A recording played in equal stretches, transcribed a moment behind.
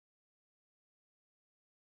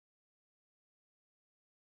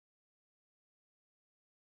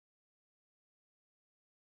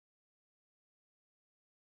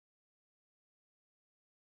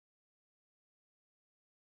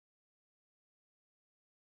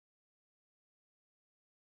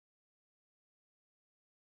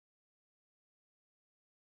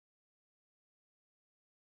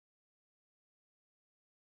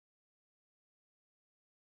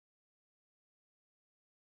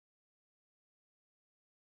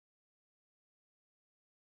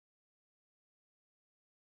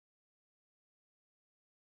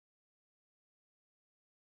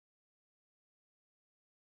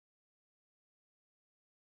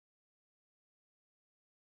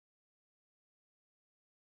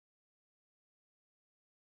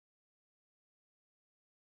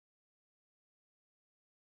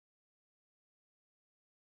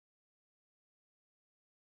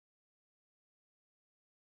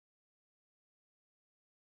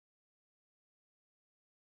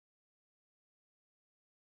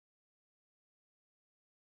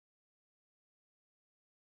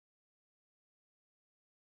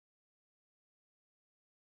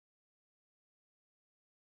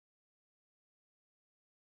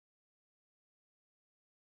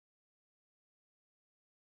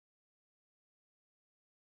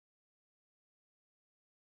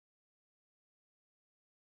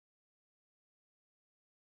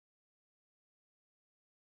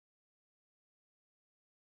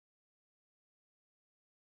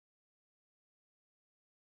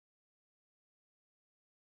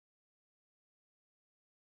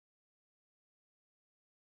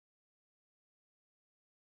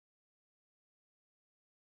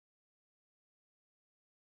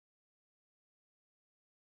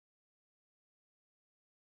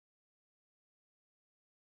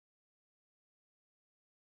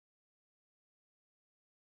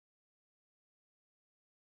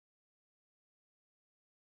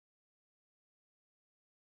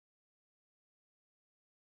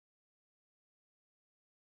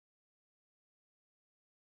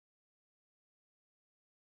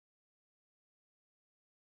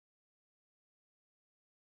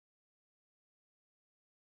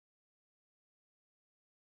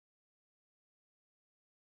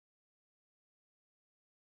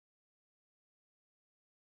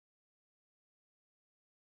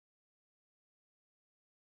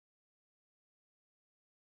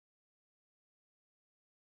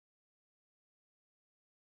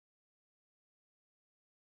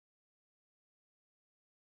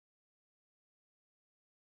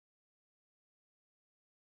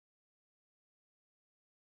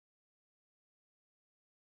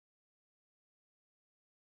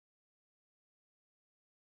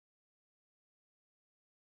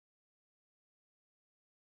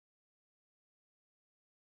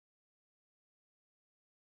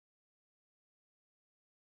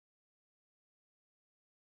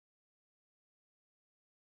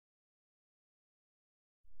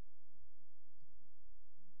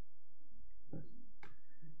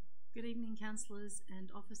Good evening, councillors and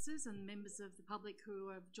officers and members of the public who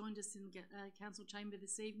have joined us in the council chamber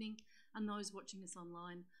this evening, and those watching us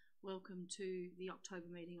online. Welcome to the October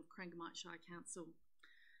meeting of Corangamite Shire Council.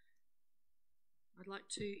 I'd like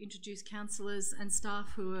to introduce councillors and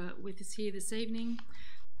staff who are with us here this evening.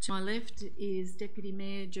 To my left is Deputy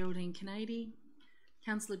Mayor Geraldine Kennedy,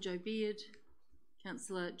 Councillor Joe Beard,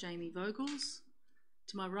 Councillor Jamie Vogels.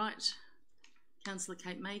 To my right, Councillor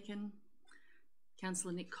Kate Macon,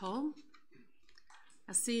 Councillor Nick Cole,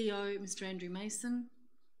 our CEO, Mr Andrew Mason,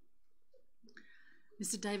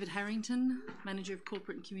 Mr David Harrington, Manager of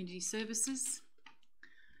Corporate and Community Services,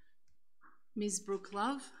 Ms Brooke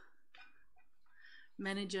Love,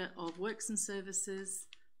 Manager of Works and Services,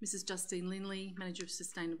 Mrs Justine Linley, Manager of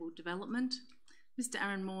Sustainable Development, Mr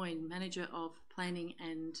Aaron Moyne, Manager of Planning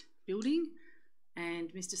and Building,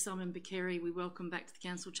 and Mr Simon Becerri, we welcome back to the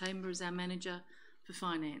Council Chamber as our Manager for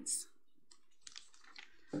Finance.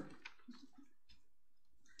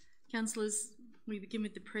 Councillors, we begin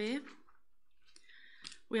with the prayer.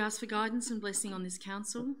 We ask for guidance and blessing on this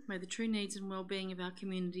council. May the true needs and well-being of our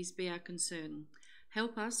communities be our concern.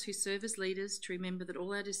 Help us who serve as leaders to remember that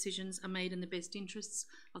all our decisions are made in the best interests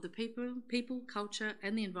of the people, culture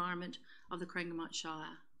and the environment of the Corangamite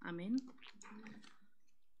Shire. Amen.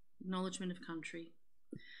 Acknowledgement of country.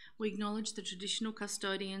 We acknowledge the traditional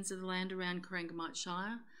custodians of the land around Corangamite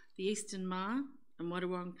Shire, the Eastern Maar and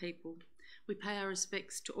Wadawurrung people. We pay our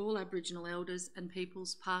respects to all Aboriginal elders and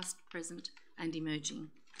peoples past, present and emerging.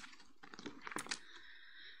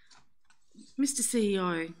 Mr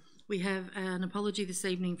CEO, we have an apology this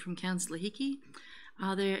evening from Councillor Hickey.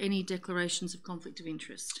 Are there any declarations of conflict of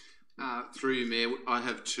interest? Through you, Mayor, I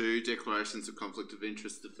have two declarations of conflict of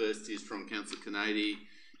interest. The first is from Councillor Kennedy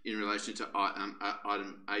in relation to item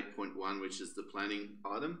 8.1, which is the planning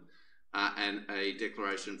item. And a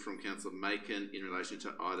declaration from Councillor Macon in relation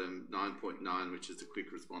to item 9.9, which is the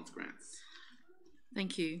quick response grants.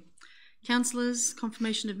 Thank you. Councillors,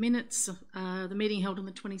 confirmation of minutes. The meeting held on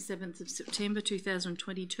the 27th of September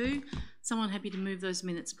 2022. Someone happy to move those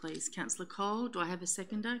minutes, please? Councillor Cole, do I have a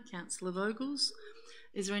seconder? Councillor Vogels.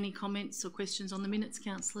 Is there any comments or questions on the minutes,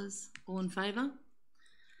 councillors? All in favour?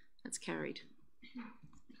 That's carried.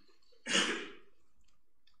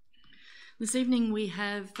 This evening we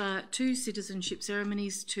have two citizenship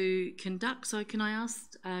ceremonies to conduct, so can I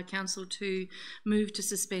ask Council to move to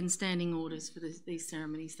suspend standing orders for these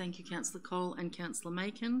ceremonies? Thank you, Councillor Cole and Councillor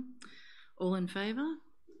Macon. All in favour?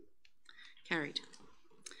 Carried.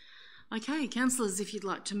 Okay, councillors, if you'd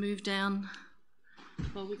like to move down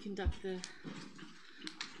while we conduct the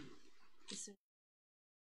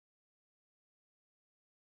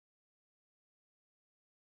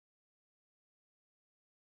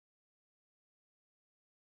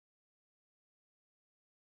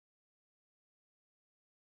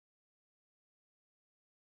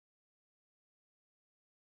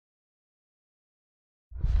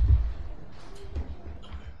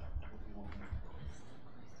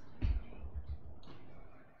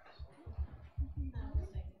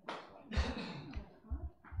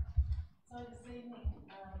So this evening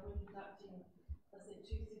we're conducting, as I said,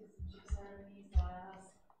 two citizenship ceremonies. So I ask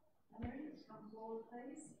Emery to come forward,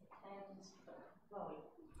 please, and Chloe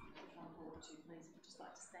to come forward too, please. I'd just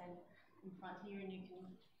like to stand in front here and you can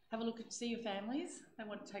have a look at see your families. They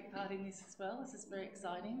want to take part in this as well. This is very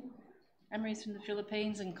exciting. Emery's from the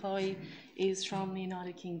Philippines and Chloe is from the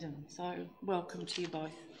United Kingdom. So welcome to you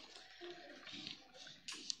both.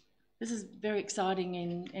 This is very exciting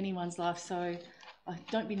in anyone's life, so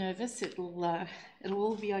don't be nervous, it'll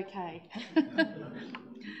all be okay.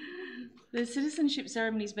 The citizenship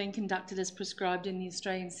ceremony is being conducted as prescribed in the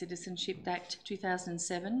Australian Citizenship Act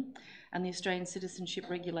 2007 and the Australian Citizenship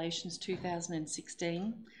Regulations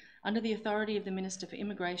 2016 under the authority of the Minister for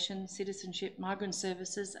Immigration, Citizenship, Migrant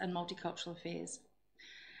Services and Multicultural Affairs.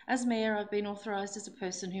 As Mayor, I've been authorised as a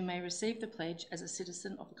person who may receive the pledge as a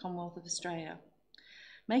citizen of the Commonwealth of Australia.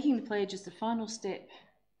 Making the pledge is the final step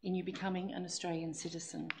in you becoming an Australian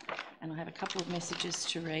citizen, and I have a couple of messages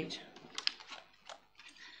to read.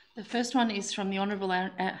 The first one is from the Honourable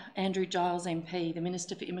Andrew Giles MP, the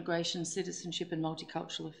Minister for Immigration, Citizenship and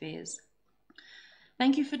Multicultural Affairs.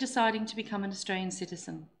 Thank you for deciding to become an Australian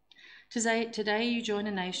citizen. Today you join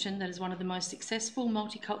a nation that is one of the most successful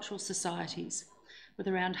multicultural societies, with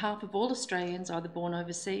around half of all Australians either born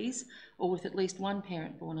overseas or with at least one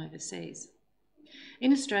parent born overseas.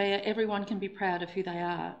 In Australia, everyone can be proud of who they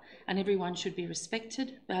are, and everyone should be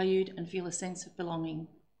respected, valued, and feel a sense of belonging.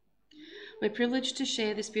 We're privileged to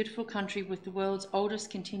share this beautiful country with the world's oldest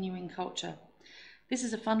continuing culture. This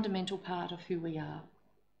is a fundamental part of who we are.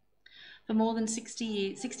 For For more than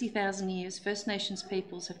 60,000 years, First Nations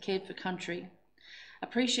peoples have cared for country.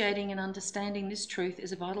 Appreciating and understanding this truth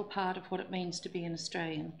is a vital part of what it means to be an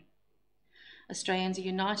Australian. Australians are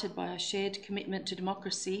united by a shared commitment to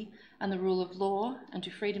democracy and the rule of law and to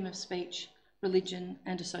freedom of speech, religion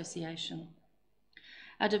and association.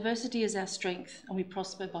 Our diversity is our strength and we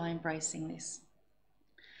prosper by embracing this.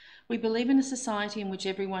 We believe in a society in which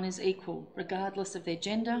everyone is equal, regardless of their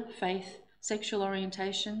gender, faith, sexual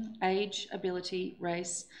orientation, age, ability,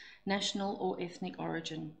 race, national or ethnic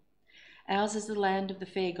origin. Ours is the land of the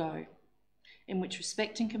fair go, in which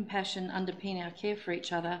respect and compassion underpin our care for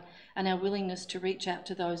each other and our willingness to reach out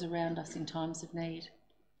to those around us in times of need.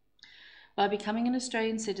 By becoming an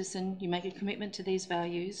Australian citizen, you make a commitment to these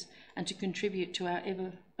values and to contribute to our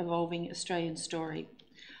ever-evolving Australian story.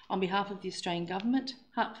 On behalf of the Australian Government,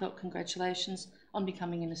 heartfelt congratulations on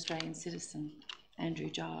becoming an Australian citizen. Andrew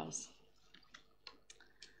Giles.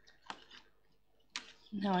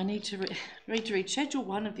 Now I need to read Schedule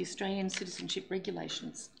 1 of the Australian Citizenship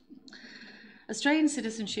Regulations. Australian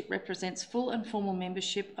citizenship represents full and formal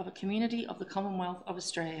membership of a community of the Commonwealth of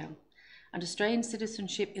Australia, and Australian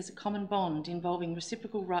citizenship is a common bond involving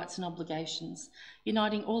reciprocal rights and obligations,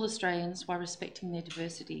 uniting all Australians while respecting their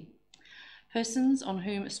diversity. Persons on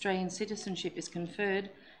whom Australian citizenship is conferred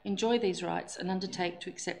enjoy these rights and undertake to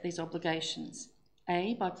accept these obligations.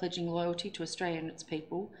 A, by pledging loyalty to Australia and its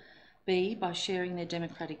people. B, by sharing their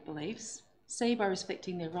democratic beliefs. C, by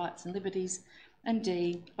respecting their rights and liberties. And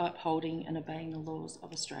D, by upholding and obeying the laws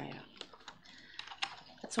of Australia.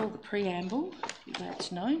 That's all the preamble, you're glad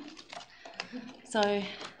to know. So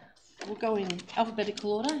we'll go in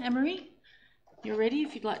alphabetical order. Anne-Marie, you're ready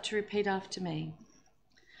if you'd like to repeat after me.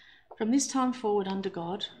 From this time forward under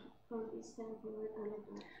God,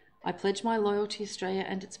 I pledge my loyalty to Australia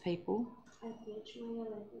and its people, I pledge my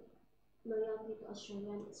loyalty to Australia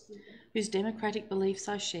and its people, whose democratic beliefs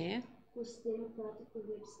I share, whose democratic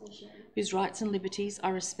beliefs I share, whose rights and liberties I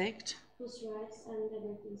respect, whose rights and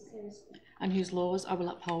liberties I respect, and whose laws I will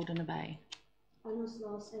uphold and obey. and whose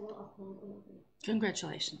laws I will uphold and obey.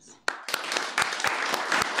 Congratulations.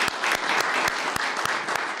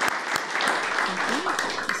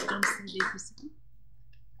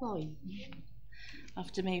 Chloe,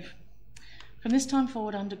 after me. From this time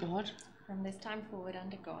forward under God, From this time forward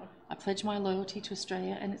under God, I pledge my loyalty to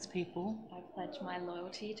Australia and its people, I pledge my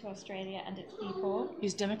loyalty to Australia and its people,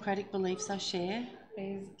 whose democratic beliefs I share,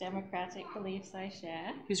 whose democratic beliefs I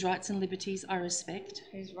share, whose rights and liberties I respect,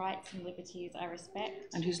 whose rights and liberties I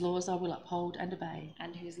respect, and whose laws I will uphold and obey.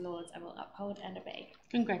 and whose laws I will uphold and obey.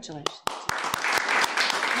 Congratulations.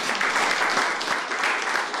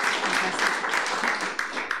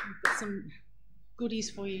 We've got some goodies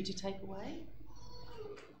for you to take away.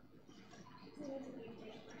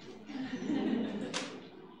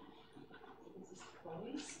 This is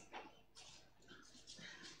Chloe's.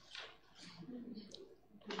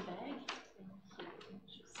 Good bag.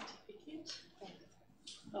 Certificate.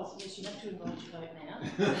 Oh, yes, you have to enroll to vote now.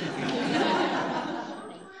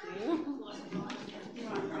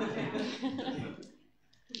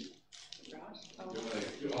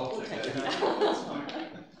 I'll take it.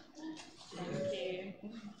 Thank you.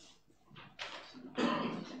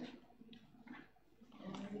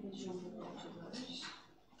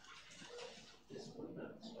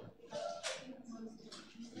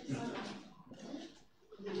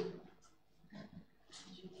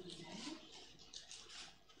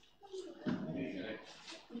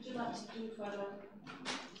 Would you like to do a photo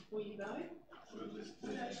before you go?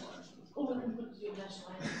 Oh, we're going to do a national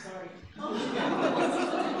anthem, sorry.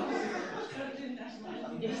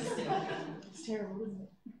 Yes. It's terrible, isn't it?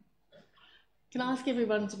 Can I ask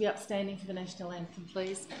everyone to be upstanding for the national anthem,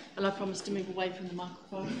 please? And I promise to move away from the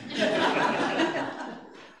microphone.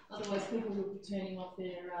 Otherwise, people will be turning off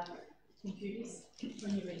their computers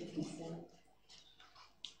when you're ready to stand.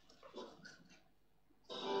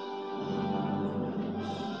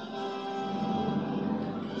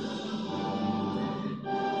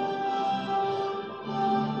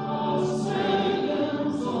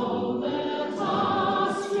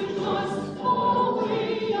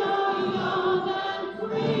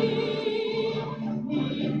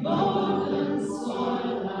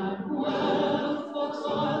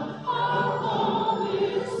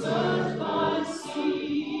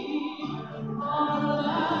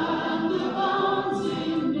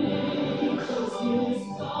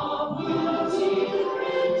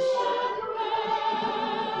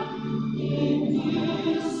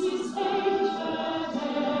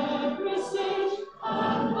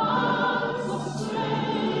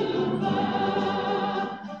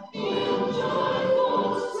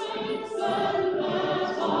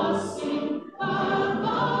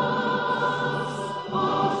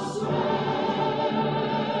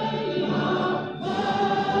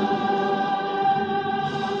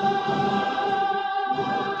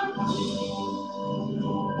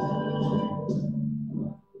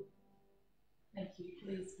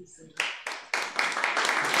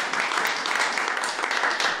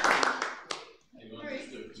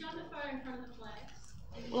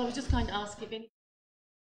 Well, I was just going to ask if any.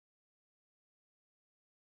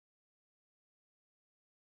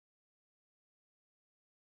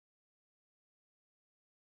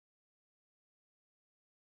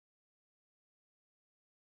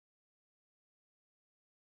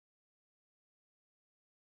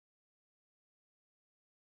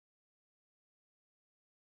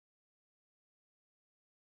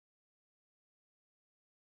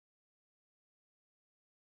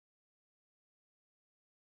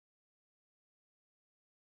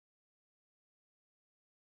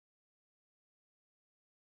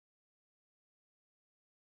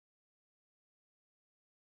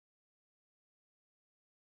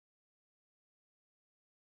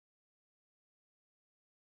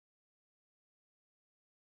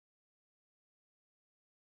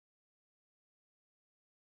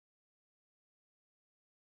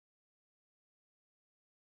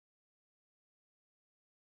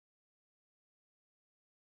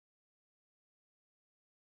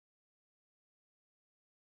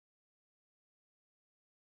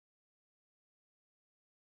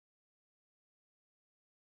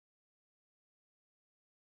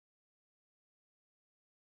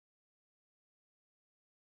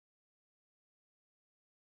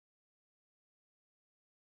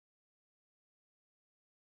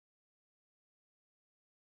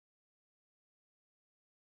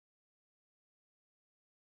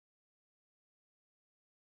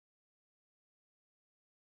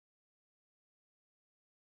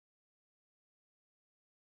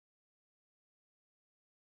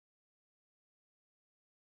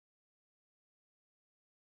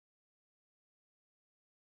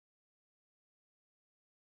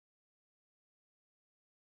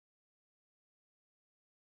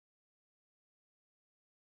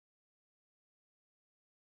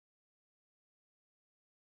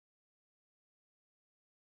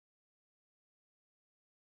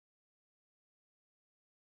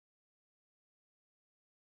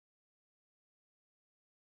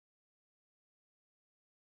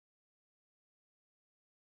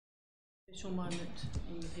 Special moment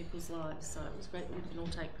in people's lives, so it was great that we can all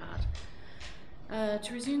take part.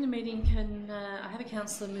 To resume the meeting, can I have a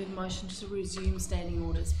councillor move a motion to resume standing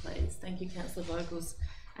orders, please? Thank you, Councillor Vogels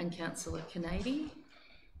and Councillor Canady.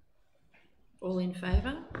 All in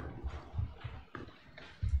favour?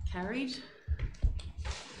 Carried.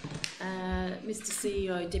 Mr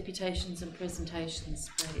CEO, deputations and presentations,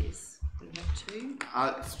 please. We have two.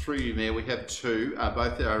 Through you, Mayor, we have two.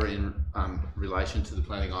 Both are in relation to the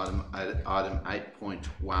planning item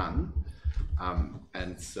 8.1.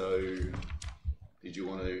 And so, did you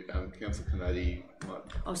want to, Councillor Canady?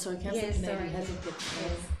 Oh, sorry, Councillor Canady has a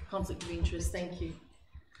conflict of interest. Thank you,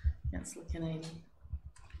 Councillor Canady.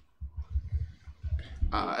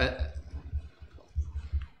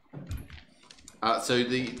 So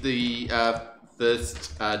the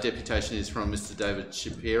first deputation is from Mr. David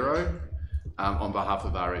Shapiro on behalf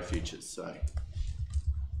of RA Futures. So,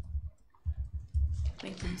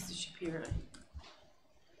 thank you, Mr. Shapiro.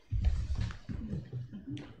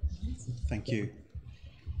 Thank you.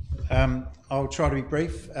 I'll try to be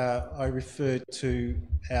brief. I refer to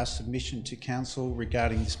our submission to Council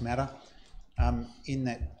regarding this matter. In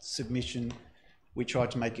that submission, we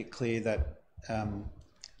tried to make it clear that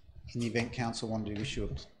in the event Council wanted to issue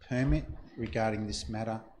a permit regarding this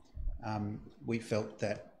matter, we felt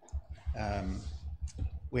that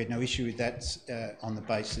we had no issue with that on the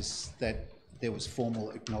basis that there was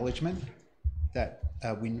formal acknowledgement that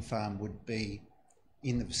a wind farm would be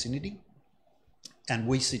in the vicinity, and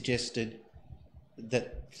we suggested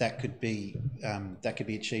that that could be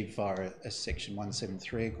achieved via a Section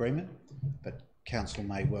 173 agreement, but Council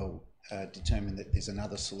may well determine that there's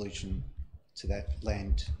another solution to that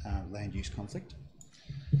land use conflict.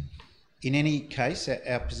 In any case,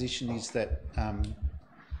 our position is that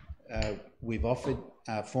we've offered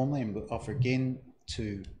formally, and we'll offer again,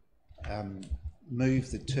 to move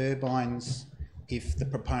the turbines if the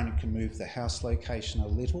proponent can move the house location a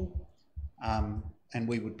little, and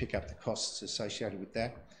we would pick up the costs associated with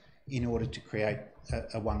that in order to create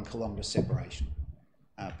a 1 kilometre separation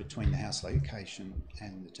between the house location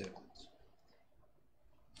and the turbines.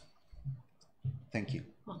 Thank you.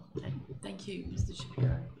 Oh, okay. Thank you, Mr.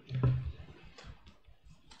 Shapiro.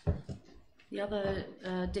 The other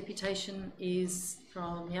deputation is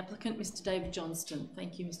from the applicant, Mr. David Johnston.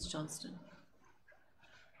 Thank you, Mr. Johnston.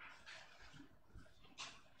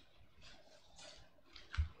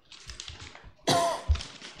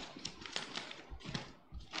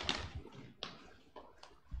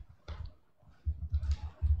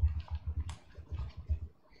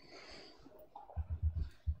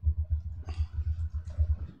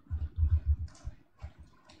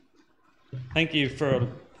 Thank you for,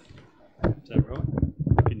 is that right?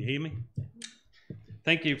 Can you hear me?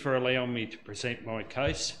 Thank you for allowing me to present my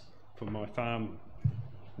case for my farm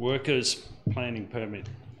workers planning permit.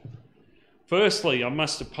 Firstly, I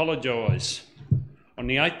must apologise. On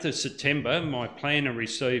the 8th of September, my planner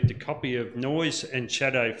received a copy of noise and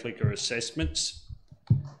shadow flicker assessments.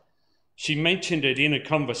 She mentioned it in a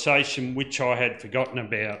conversation which I had forgotten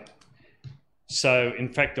about. So, in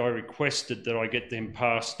fact, I requested that I get them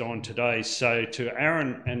passed on today. So, to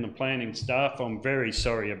Aaron and the planning staff, I'm very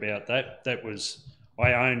sorry about that.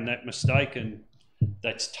 I own that mistake, and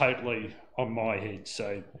that's totally on my head.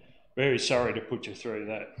 So, very sorry to put you through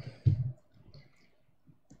that.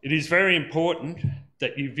 It is very important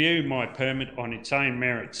that you view my permit on its own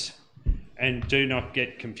merits and do not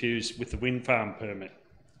get confused with the wind farm permit.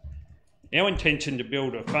 Our intention to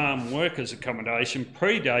build a farm workers accommodation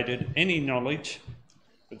predated any knowledge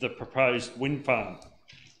of the proposed wind farm.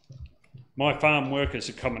 My farm workers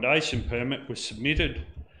accommodation permit was submitted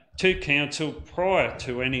to council prior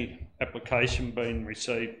to any application being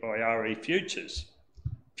received by RE Future.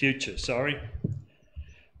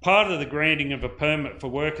 Part of the granting of a permit for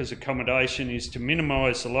workers accommodation is to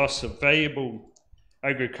minimise the loss of valuable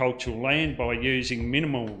agricultural land by using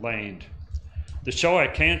minimal land. The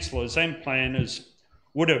Shire councillors and planners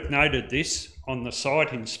would have noted this on the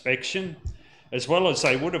site inspection, as well as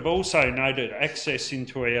they would have also noted access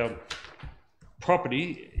into our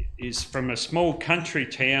property is from a small country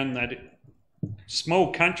town,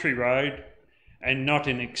 small country road, and not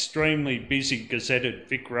an extremely busy gazetted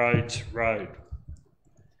Vic Roads road.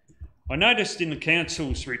 I noticed in the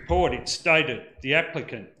council's report it stated the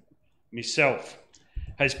applicant, myself,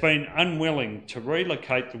 has been unwilling to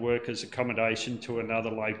relocate the workers' accommodation to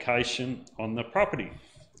another location on the property.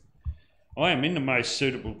 I am in the most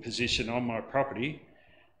suitable position on my property,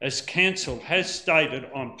 as council has stated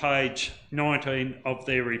on page 19 of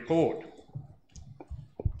their report.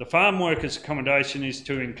 The farm workers' accommodation is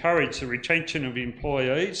to encourage the retention of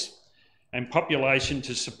employees and population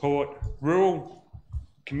to support rural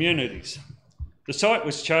communities. The site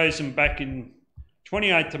was chosen back in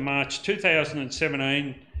 28th of March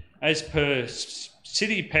 2017 as per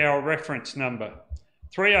City Power reference number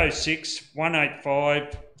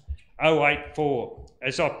 306-185-084,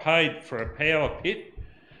 as I paid for a power pit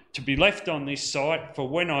to be left on this site for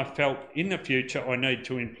when I felt in the future I need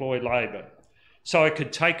to employ labour, so I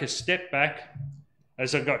could take a step back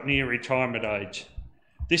as I got near retirement age.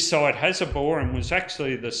 This site has a bore and was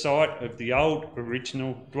actually the site of the old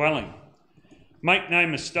original dwelling. Make no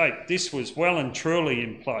mistake, this was well and truly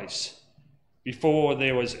in place before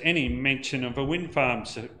there was any mention of a wind farm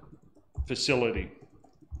facility.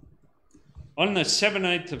 On the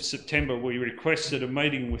 17th of September, we requested a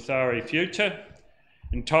meeting with RE Future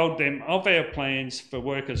and told them of our plans for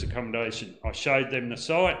workers' accommodation. I showed them the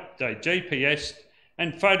site, they GPS'd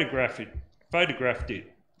and photographed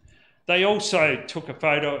it. They also took a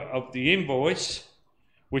photo of the invoice,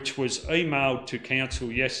 which was emailed to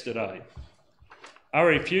council yesterday.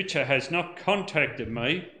 RE Future has not contacted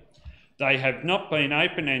me. They have not been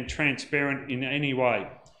open and transparent in any way.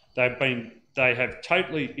 They have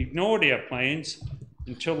totally ignored our plans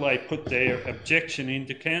until they put their objection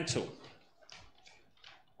into council.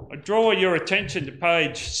 I draw your attention to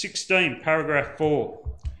page 16, paragraph 4.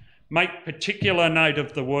 Make particular note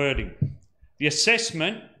of the wording. The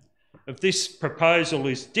assessment of this proposal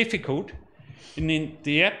is difficult, and in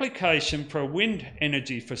the application for a wind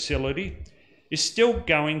energy facility is still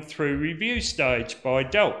going through review stage by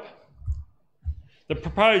DELP. The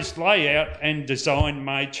proposed layout and design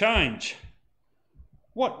may change.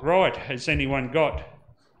 What right has anyone got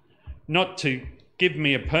not to give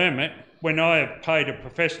me a permit when I have paid a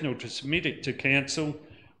professional to submit it to council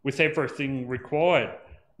with everything required?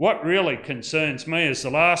 What really concerns me is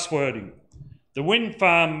the last wording. The wind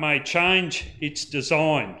farm may change its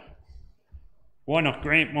design. Why not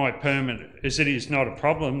grant my permit, as it is not a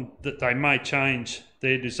problem that they may change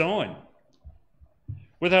their design?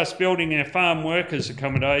 With us building our farm workers'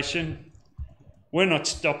 accommodation, we're not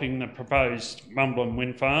stopping the proposed Mumblin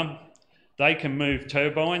wind farm. They can move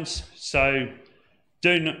turbines, so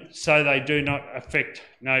they do not affect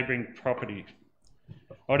neighbouring property.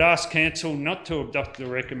 I'd ask council not to adopt the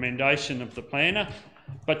recommendation of the planner,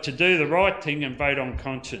 but to do the right thing and vote on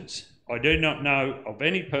conscience. I do not know of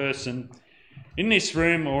any person in this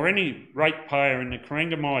room or any ratepayer in the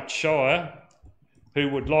Corangamite Shire who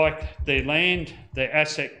would like their land, their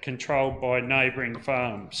asset controlled by neighbouring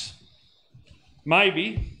farms.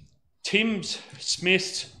 Maybe Tim's,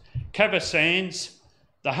 Smith's, Cavasands,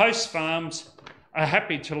 the host farms are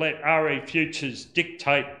happy to let RE Futures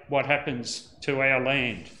dictate what happens to our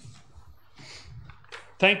land.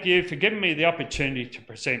 Thank you for giving me the opportunity to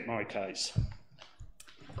present my case.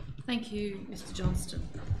 Thank you, Mr Johnston.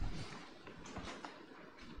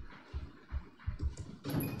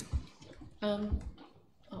 We're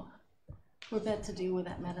about to deal with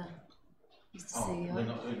that matter, Mr CEO. We're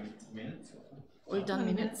not doing minutes? We've done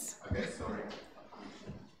minutes. Okay, sorry.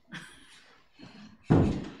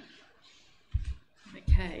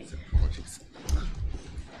 Okay. Apologies.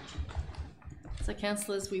 So,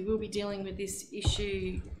 councillors, we will be dealing with this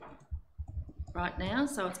issue right now.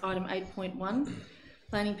 So it's item 8.1,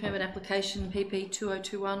 planning permit application PP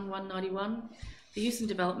 2021-191, the use and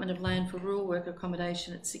development of land for rural work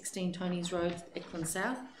accommodation at 16 Tony's Road, Eckland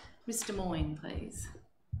South. Mr Moyne, please.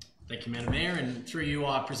 Thank you, Madam Mayor, and through you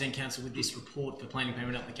I present Council with this report for planning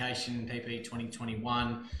permit application PP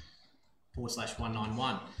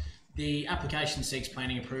 2021/191. The application seeks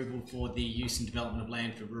planning approval for the use and development of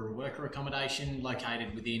land for rural worker accommodation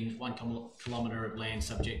located within 1 kilometre of land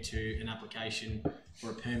subject to an application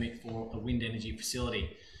for a permit for a wind energy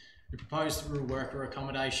facility. The proposed rural worker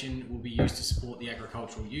accommodation will be used to support the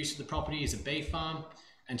agricultural use of the property as a beef farm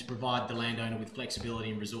and to provide the landowner with flexibility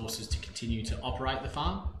and resources to continue to operate the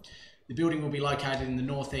farm. The building will be located in the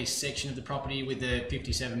northeast section of the property with a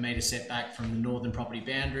 57 metre setback from the northern property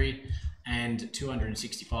boundary and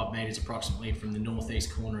 265 metres approximately from the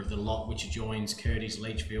northeast corner of the lot which adjoins Curtis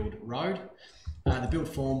Leachfield Road. The built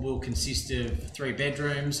form will consist of 3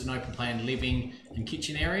 bedrooms, an open plan living and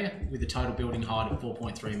kitchen area with a total building height of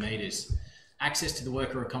 4.3 metres. Access to the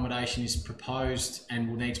worker accommodation is proposed and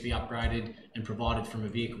will need to be upgraded and provided from a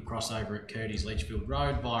vehicle crossover at Curtis Leachfield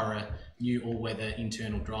Road via a new all-weather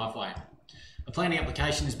internal driveway. A planning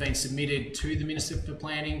application has been submitted to the Minister for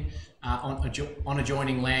Planning on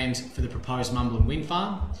adjoining land for the proposed Mumblin Wind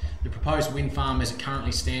Farm. The proposed wind farm as it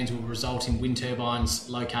currently stands will result in wind turbines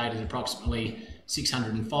located approximately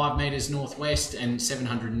 605 metres northwest and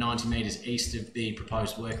 790 metres east of the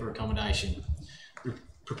proposed worker accommodation. The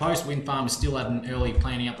proposed wind farm is still at an early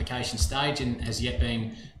planning application stage and has yet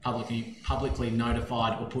been publicly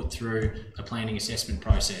notified or put through a planning assessment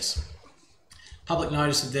process. Public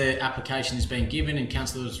notice of the application has been given and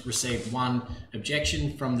councillors received 1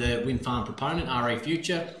 objection from the wind farm proponent, RE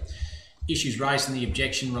Future. Issues raised in the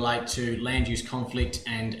objection relate to land use conflict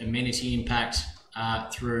and amenity impact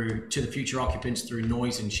through to the future occupants through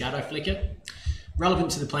noise and shadow flicker. Relevant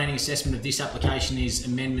to the planning assessment of this application is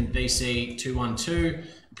Amendment VC 212,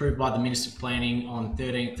 approved by the Minister for Planning on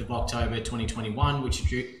 13th of October 2021,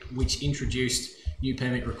 which introduced new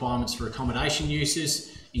permit requirements for accommodation uses,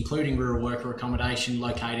 including rural worker accommodation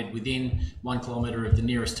located within 1 kilometre of the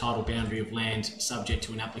nearest tidal boundary of land subject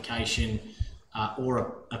to an application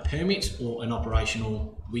or a permit or an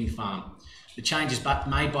operational wind farm. The changes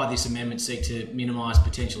made by this amendment seek to minimise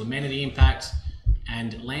potential amenity impact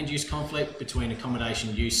and land use conflict between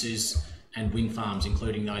accommodation uses and wind farms,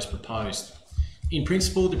 including those proposed. In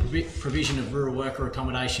principle, the provision of rural worker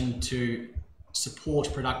accommodation to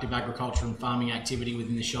support productive agricultural and farming activity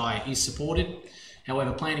within the Shire is supported.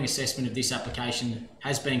 However, planning assessment of this application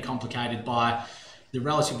has been complicated by the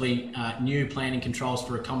relatively new planning controls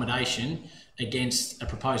for accommodation against a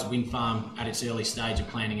proposed wind farm at its early stage of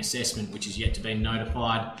planning assessment, which is yet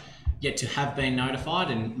to have been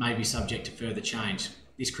notified and may be subject to further change.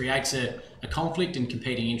 This creates a conflict and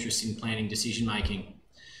competing interests in planning decision making.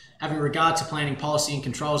 Having regard to planning policy and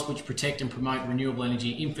controls which protect and promote renewable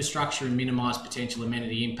energy infrastructure and minimise potential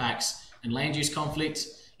amenity impacts and land use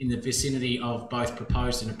conflicts in the vicinity of both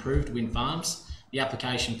proposed and approved wind farms, the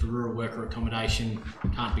application for rural worker accommodation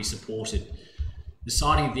can't be supported. The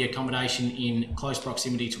siting of the accommodation in close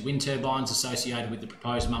proximity to wind turbines associated with the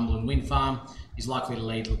proposed Mumblin Wind Farm is likely to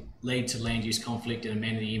lead to land use conflict and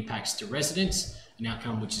amenity impacts to residents, an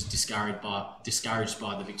outcome which is discouraged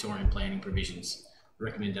by the Victorian planning provisions. The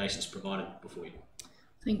recommendations provided before you.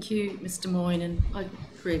 Thank you, Mr Moyne, and I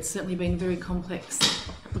agree it's certainly been a very complex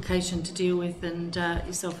application to deal with, and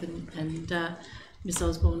yourself and Ms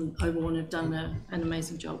Osborne have done an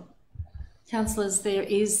amazing job. Councillors, there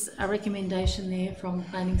is a recommendation there from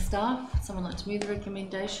planning staff. Would someone like to move the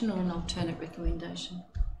recommendation or an alternate recommendation?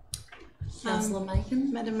 Councillor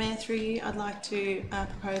Macon. Madam Mayor, through you, I'd like to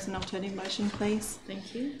propose an alternative motion, please.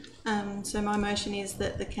 Thank you. So my motion is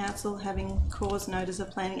that the council, having caused notice of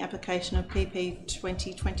planning application of PP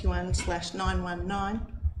 2021/919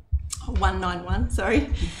 191,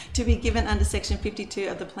 to be given under Section 52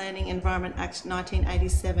 of the Planning Environment Act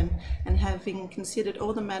 1987, and having considered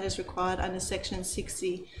all the matters required under Section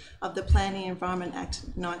 60 of the Planning Environment Act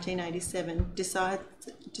 1987,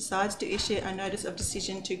 decides to issue a notice of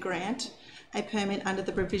decision to grant a permit under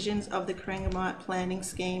the provisions of the Corangamite planning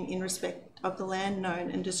scheme in respect of the land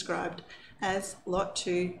known and described as Lot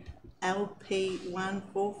 2, LP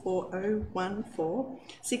 144014,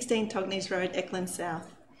 16 Togneys Road, Eckland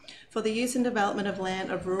South, for the use and development of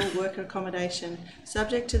land of rural worker accommodation,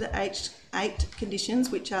 subject to the 8 conditions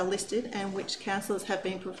which are listed and which councillors have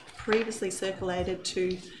been previously circulated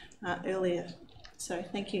to earlier. So,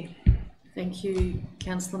 thank you. Thank you,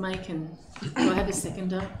 Councillor Macon. Do I have a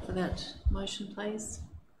seconder for that motion, please?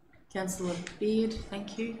 Councillor Beard,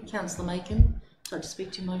 thank you. Councillor Macon, would you like to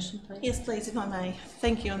speak to your motion, please? Yes, please, if I may.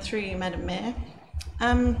 Thank you, and through you, Madam Mayor.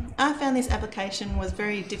 I found this application was a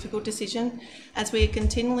very difficult decision, as we are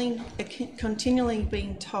continually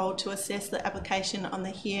being told to assess the application on the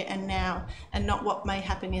here and now and not what may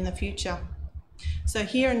happen in the future. So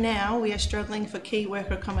here and now we are struggling for key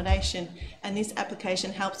worker accommodation, and this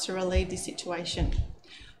application helps to relieve this situation.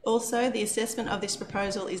 Also, the assessment of this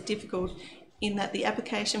proposal is difficult in that the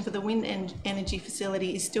application for the wind energy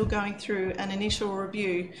facility is still going through an initial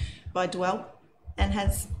review by DWELP, and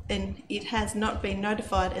it has not been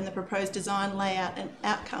notified, and the proposed design, layout and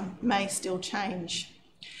outcome may still change.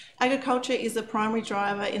 Agriculture is the primary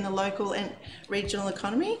driver in the local and regional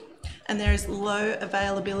economy, and there is low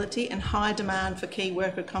availability and high demand for key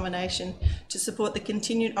worker accommodation to support the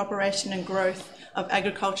continued operation and growth of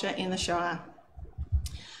agriculture in the Shire.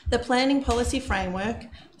 The planning policy framework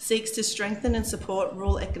seeks to strengthen and support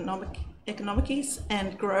rural economies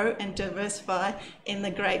and grow and diversify in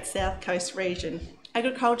the Great South Coast region.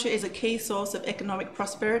 Agriculture is a key source of economic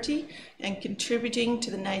prosperity and contributing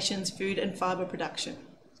to the nation's food and fibre production.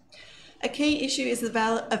 A key issue is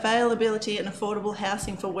the availability and affordable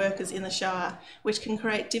housing for workers in the Shire, which can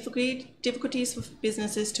create difficulties for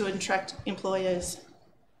businesses to attract employers,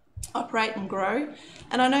 operate and grow.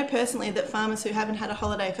 And I know personally that farmers who haven't had a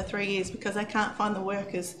holiday for 3 years because they can't find the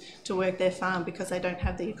workers to work their farm because they don't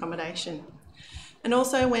have the accommodation. And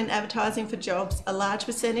also, when advertising for jobs, a large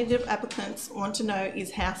percentage of applicants want to know,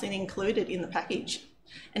 is housing included in the package?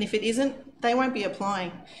 And if it isn't, they won't be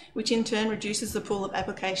applying, which in turn reduces the pool of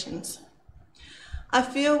applications. I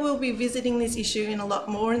feel we'll be visiting this issue in a lot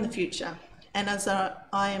more in the future, and as I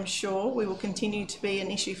am sure we will continue to be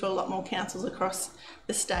an issue for a lot more councils across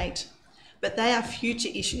the state. But they are future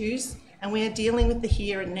issues, and we are dealing with the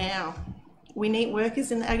here and now. We need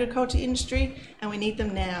workers in the agriculture industry, and we need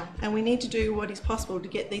them now, and we need to do what is possible to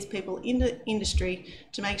get these people into industry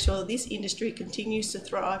to make sure this industry continues to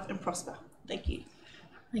thrive and prosper. Thank you.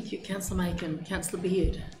 Thank you, Councillor Macon. Councillor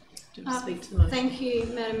Beard, do you want to speak to the motion? Thank you,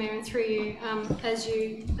 Madam Mayor, and through you, as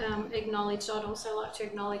you acknowledged, I'd also like to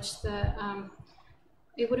acknowledge that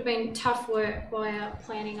it would have been tough work by our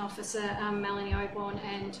planning officer, Melanie Oborn,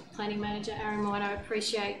 and planning manager, Aaron Moyne. I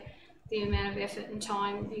appreciate the amount of effort and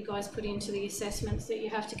time you guys put into the assessments that you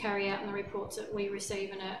have to carry out and the reports that we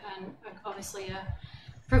receive and obviously are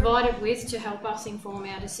provided with to help us inform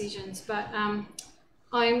our decisions. But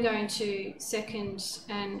I am going to second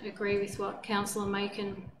and agree with what Councillor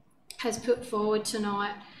Macon has put forward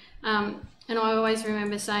tonight. And I always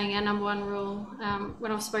remember saying our number one rule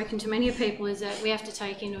when I've spoken to many people is that we have to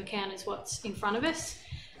take into account is what's in front of us.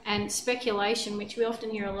 And speculation, which we often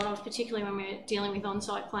hear a lot of, particularly when we're dealing with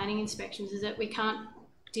on-site planning inspections, is that we can't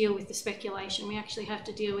deal with the speculation. We actually have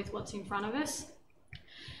to deal with what's in front of us.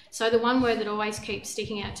 So the one word that always keeps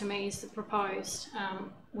sticking out to me is the proposed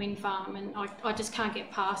wind farm, and I just can't get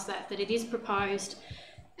past that it is proposed,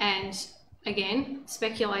 and again,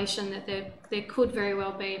 speculation that there could very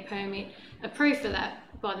well be a permit approved for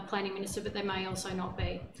that by the planning minister, but there may also not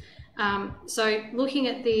be. So looking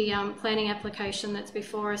at the planning application that's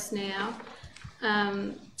before us now,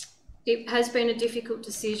 it has been a difficult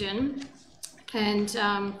decision, and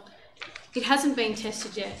it hasn't been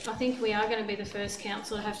tested yet. I think we are going to be the first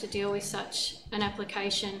council to have to deal with such an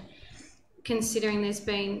application, considering there's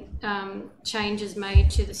been changes made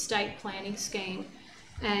to the state planning scheme,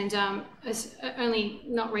 and as only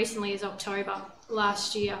not recently as October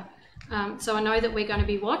last year. So I know that we're going to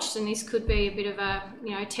be watched, and this could be a bit of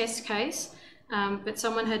a test case, but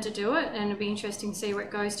someone had to do it, and it'll be interesting to see where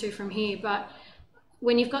it goes to from here. But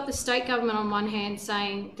when you've got the state government on one hand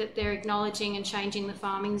saying that they're acknowledging and changing the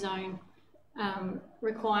farming zone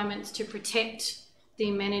requirements to protect the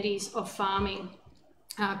amenities of farming,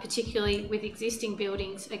 particularly with existing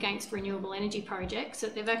buildings against renewable energy projects,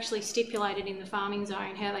 that they've actually stipulated in the farming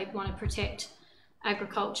zone how they want to protect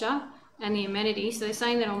agriculture, and the amenities. So they're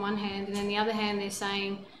saying that on one hand, and then the other hand, they're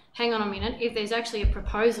saying, hang on a minute, if there's actually a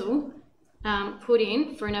proposal put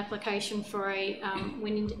in for an application for a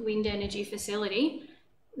wind energy facility,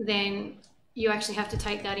 then you actually have to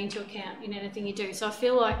take that into account in anything you do. So I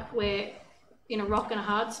feel like we're in a rock and a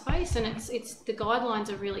hard space, and it's the guidelines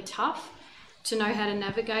are really tough to know how to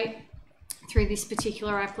navigate through this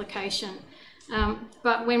particular application.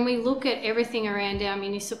 But when we look at everything around our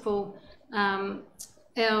municipal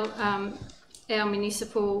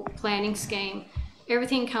municipal planning scheme,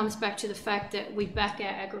 everything comes back to the fact that we back our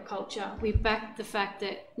agriculture. We back the fact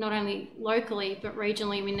that not only locally but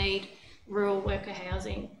regionally we need rural worker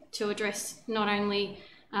housing to address not only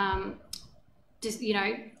just, you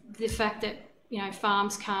know, the fact that, you know,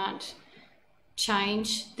 farms can't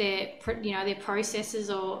change their, you know, their processes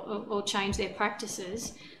or change their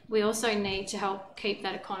practices. We also need to help keep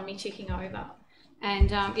that economy ticking over.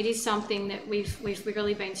 And it is something that we've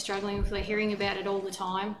really been struggling with. We're hearing about it all the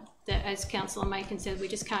time, that as Councillor Macon said, we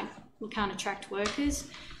can't attract workers.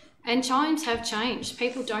 And times have changed.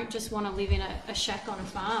 People don't just want to live in a shack on a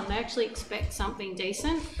farm. They actually expect something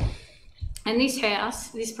decent. And this house,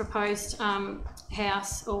 this proposed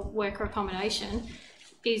house or worker accommodation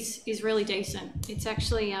is really decent. It's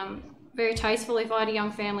actually very tasteful. If I had a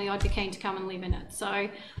young family, I'd be keen to come and live in it. So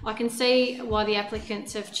I can see why the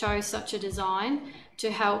applicants have chose such a design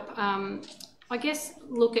to help, I guess,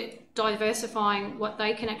 look at diversifying what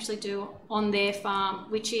they can actually do on their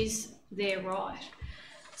farm, which is their right.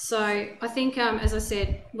 So I think, as I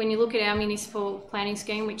said, when you look at our municipal planning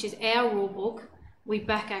scheme, which is our rule book, we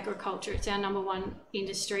back agriculture. It's our #1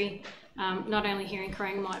 industry, not only here in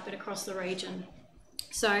Corangamite, but across the region.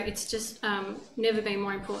 So it's just never been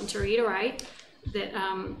more important to reiterate that,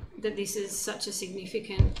 that this is such a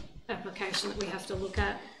significant application that we have to look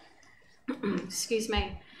at. Excuse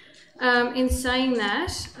me. In saying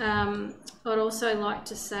that, I'd also like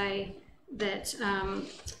to say that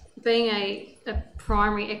being a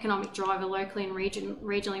primary economic driver locally and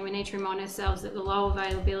regionally, we need to remind ourselves that the low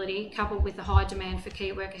availability coupled with the high demand for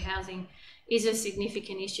key worker housing is a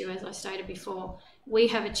significant issue, as I stated before. We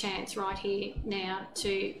have a chance right here now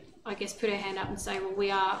to, I guess, put our hand up and say, well,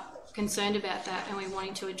 we are concerned about that and we're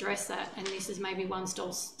wanting to address that, and this is maybe one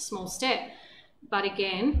small step. But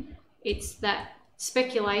again, it's that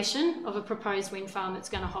speculation of a proposed wind farm that's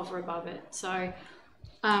going to hover above it. So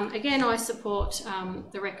again, I support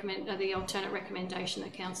the alternate recommendation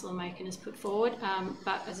that Councillor Macon has put forward,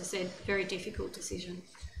 but as I said, very difficult decision.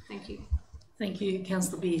 Thank you. Thank you,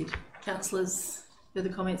 Councillor Beard. Councillors, further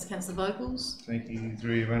comments? Councillor Vocals. Thank you,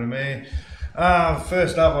 through you, Madam Mayor.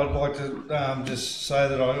 First up, I'd like to just say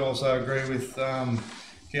that I also agree with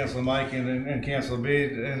Councillor Macon and Councillor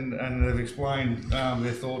Beard, and they've explained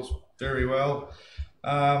their thoughts very well.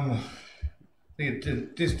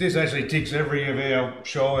 This actually ticks every of our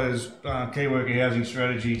Shire's key worker housing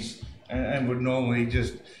strategies, and would normally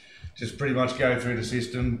just pretty much go through the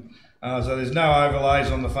system. So there's no overlays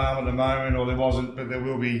on the farm at the moment, or there wasn't, but there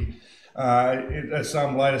will be at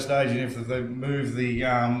some later stage. And if they move the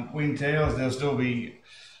wind towers, there'll still be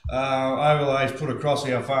overlays put across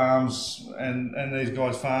our farms, and these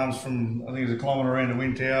guys' farms from, I think it's a kilometre around the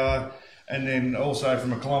wind tower, and then also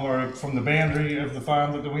from a kilometre from the boundary of the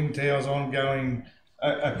farm that the wind tower's on, going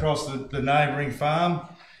across the neighbouring farm.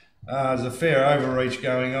 There's a fair overreach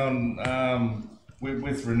going on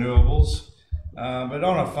with renewables. But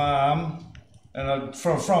on a farm, and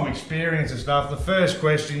from experience and stuff, the first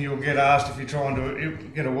question you'll get asked if you're trying to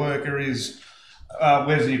get a worker is,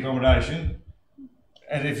 where's the accommodation?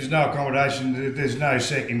 And if there's no accommodation, there's no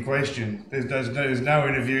second question. There's no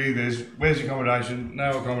interview. There's, where's the accommodation?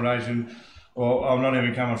 No accommodation, or I'm not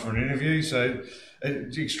even coming for an interview. So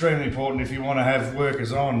it's extremely important if you want to have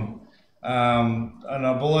workers on. And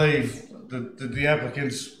I believe that the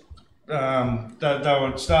applicants, they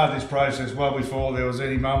would start this process well before there was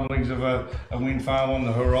any mumblings of a wind farm on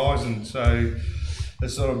the horizon. So it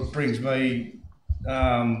sort of brings me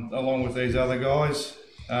along with these other guys.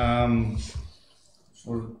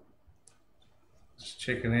 Just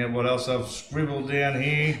checking out what else I've scribbled down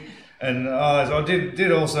here, and I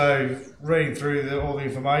did also read through all the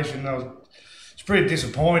information. It's pretty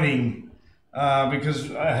disappointing because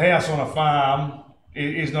a house on a farm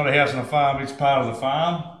is not a house on a farm; it's part of the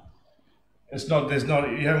farm. It's not.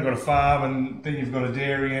 You haven't got a farm and then you've got a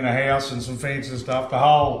dairy and a house and some fence and stuff. The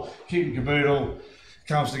whole kit and caboodle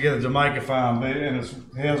comes together to make a farm, and it's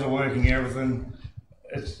how's it working, everything.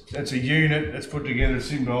 It's a unit, it's put together,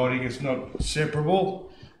 it's symbiotic, it's not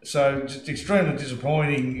separable. So just extremely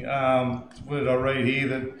disappointing what I read here,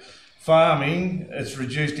 that farming, it's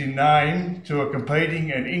reduced in name to a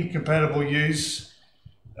competing and incompatible use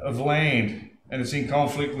of land, and it's in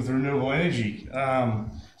conflict with renewable energy.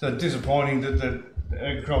 So disappointing that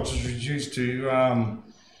agriculture is reduced to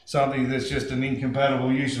something that's just an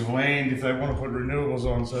incompatible use of land if they want to put renewables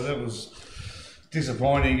on. So that was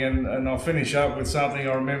disappointing. And I'll finish up with something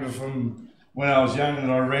I remember from when I was young that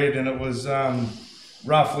I read, and it was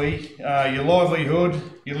roughly, your livelihood,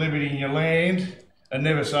 your liberty and your land are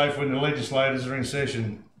never safe when the legislators are in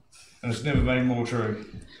session. And it's never been more true.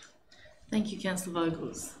 Thank you, Councillor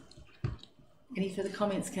Vogels. Any further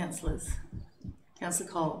comments, councillors? Councillor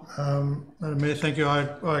Cole. Madam Mayor, thank you.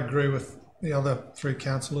 I agree with the other three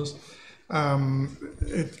councillors.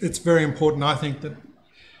 It's very important, I think, that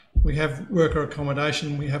we have worker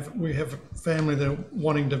accommodation. We have a family that are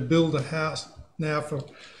wanting to build a house now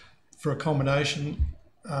for accommodation.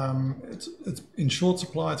 It's in short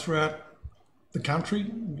supply throughout the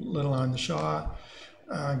country, let alone the Shire.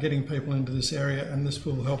 Getting people into this area, and this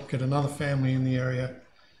will help get another family in the area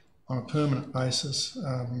on a permanent basis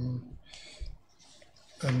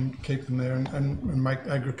and keep them there and make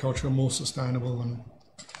agriculture more sustainable and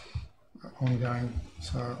ongoing.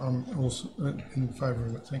 So I'm also in favour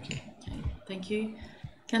of it. Thank you. Okay, thank you.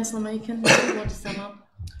 Councillor Meakin, do you want to sum up?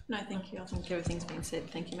 No, thank you. I think everything's been said.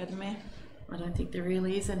 Thank you, Madam Mayor. I don't think there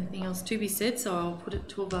really is anything else to be said, so I'll put it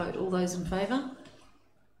to a vote. All those in favour?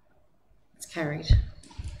 It's carried.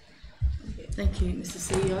 Thank you, Mr.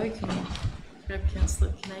 CEO. Can you grab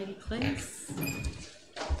Councillor Kennedy, please?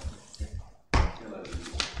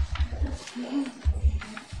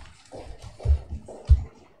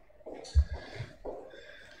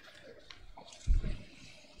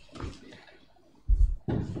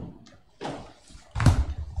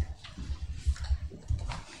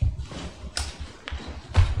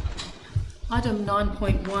 Item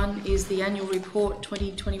 9.1 is the annual report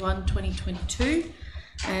 2021-2022.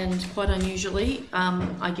 And quite unusually,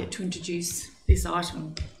 I get to introduce this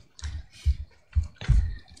item.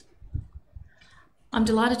 I'm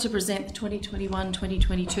delighted to present the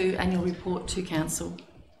 2021-2022 annual report to Council.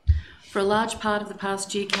 For a large part of the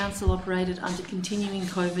past year, Council operated under continuing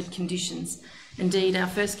COVID conditions. Indeed, our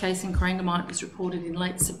first case in Corangamite was reported in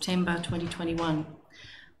late September 2021.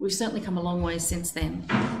 We've certainly come a long way since then.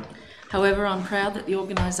 However, I'm proud that the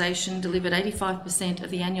organisation delivered 85%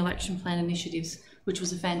 of the annual action plan initiatives, which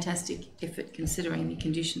was a fantastic effort considering the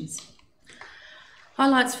conditions.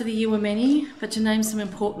 Highlights for the year were many, but to name some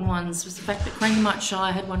important ones was the fact that Corangamite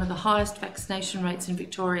Shire had one of the highest vaccination rates in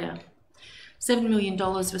Victoria. $7 million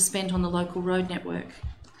was spent on the local road network.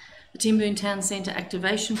 The Timboon Town Centre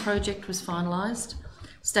activation project was finalised.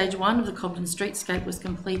 Stage 1 of the Cobden Streetscape was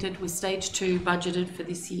completed, with Stage 2 budgeted for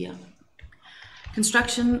this year.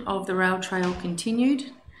 Construction of the rail trail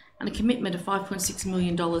continued, and a commitment of $5.6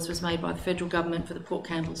 million was made by the federal government for the Port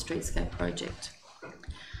Campbell Streetscape project.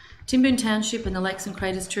 Timboon Township and the Lakes and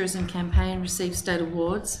Craters Tourism Campaign received state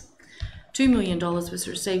awards. $2 million was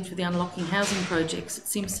received for the unlocking housing projects at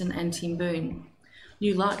Simpson and Timboon.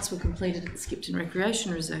 New lights were completed at the Skipton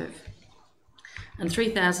Recreation Reserve. And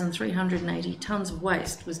 3,380 tonnes of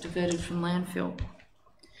waste was diverted from landfill.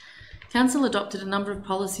 Council adopted a number of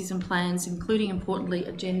policies and plans, including, importantly,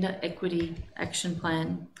 a Gender Equity Action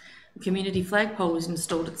Plan. A community flagpole was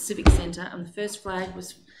installed at the Civic Centre, and the first flag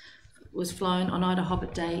was flown on Ida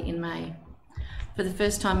Hobbit Day in May. For the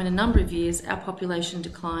first time in a number of years, our population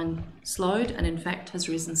decline slowed and in fact has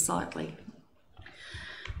risen slightly.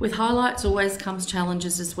 With highlights always comes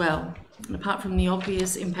challenges as well. And apart from the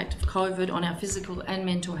obvious impact of COVID on our physical and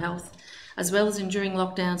mental health, as well as enduring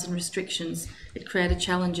lockdowns and restrictions, it created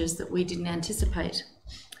challenges that we didn't anticipate.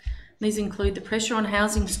 These include the pressure on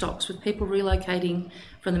housing stocks, with people relocating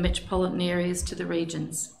from the metropolitan areas to the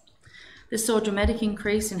regions. This saw a dramatic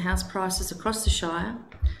increase in house prices across the Shire,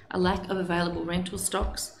 a lack of available rental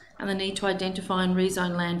stocks, and the need to identify and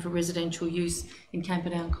rezone land for residential use in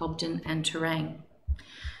Camperdown, Cobden and Terang.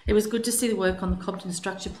 It was good to see the work on the Cobden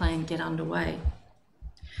Structure Plan get underway.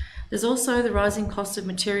 There's also the rising cost of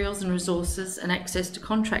materials and resources and access to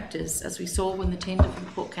contractors, as we saw when the tender for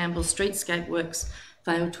the Port Campbell Streetscape works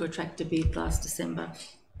failed to attract a bid last December.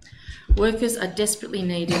 Workers are desperately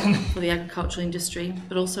needed for the agricultural industry,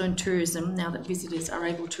 but also in tourism now that visitors are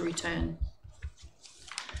able to return.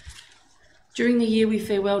 During the year, we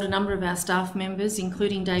farewelled a number of our staff members,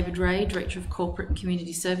 including David Ray, Director of Corporate and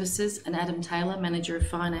Community Services, and Adam Taylor, Manager of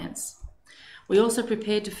Finance. We also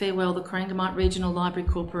prepared to farewell the Corangamite Regional Library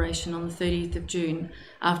Corporation on the 30th of June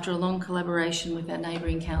after a long collaboration with our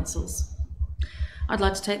neighbouring councils. I'd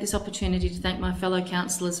like to take this opportunity to thank my fellow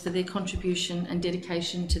councillors for their contribution and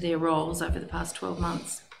dedication to their roles over the past 12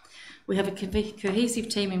 months. We have a cohesive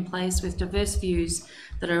team in place with diverse views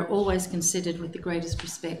that are always considered with the greatest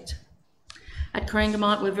respect. At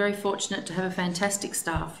Corangamite, we're very fortunate to have a fantastic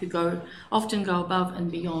staff who often go above and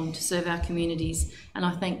beyond to serve our communities, and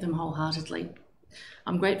I thank them wholeheartedly.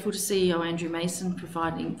 I'm grateful to CEO Andrew Mason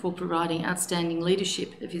for providing outstanding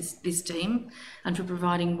leadership of this team and for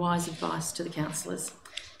providing wise advice to the councillors.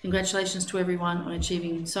 Congratulations to everyone on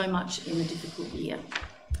achieving so much in a difficult year.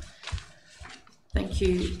 Thank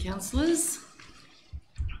you, councillors.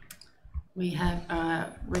 We have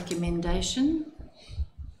a recommendation.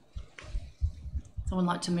 Someone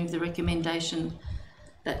like to move the recommendation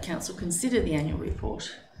that council consider the annual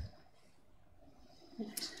report?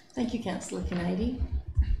 Thank you, Councillor Kennedy.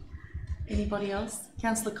 Anybody else?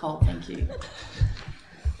 Councillor Cole, thank you.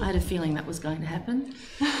 I had a feeling that was going to happen.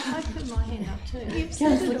 I put my hand up too.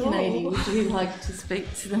 Councillor Kennedy, would you like to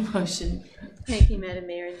speak to the motion? Thank you, Madam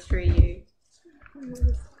Mayor, and through you.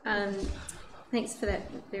 Thanks for that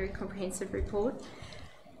very comprehensive report.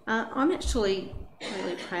 I'm actually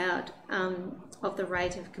really proud of the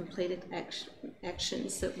rate of completed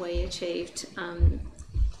actions that we achieved in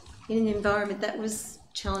an environment that was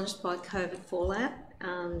challenged by COVID fallout,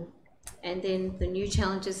 and then the new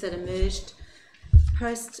challenges that emerged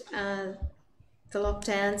post the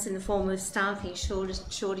lockdowns in the form of staffing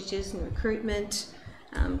shortages and recruitment,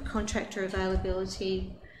 contractor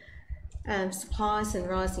availability, supplies and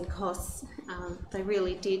rising costs. They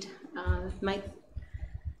really did make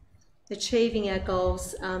achieving our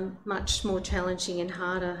goals much more challenging and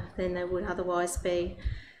harder than they would otherwise be.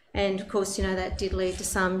 And of course, that did lead to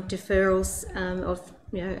some deferrals of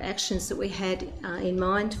actions that we had in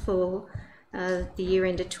mind for the year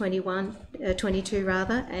ended 22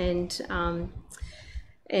 rather, and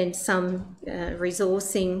some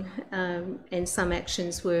resourcing and some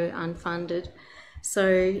actions were unfunded.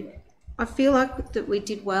 So I feel like that we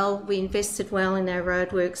did well. We invested well in our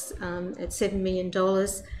roadworks at $7 million.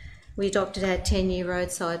 We adopted our 10-year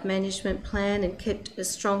roadside management plan and kept a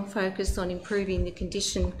strong focus on improving the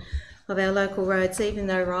condition of our local roads, even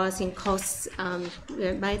though rising costs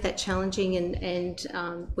made that challenging, and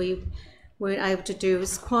we weren't able to do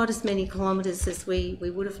quite as many kilometres as we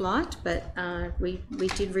would have liked, but we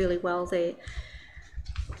did really well there.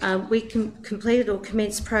 We completed or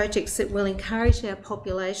commenced projects that will encourage our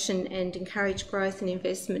population and encourage growth and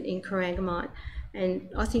investment in Corangamite. And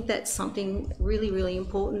I think that's something really, really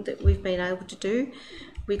important that we've been able to do.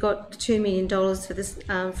 We got $2 million for this,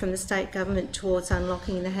 from the state government towards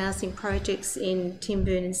unlocking the housing projects in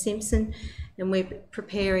Timburn and Simpson, and we're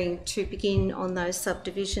preparing to begin on those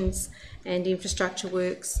subdivisions and infrastructure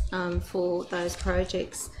works for those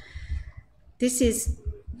projects. This is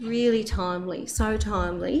really timely, so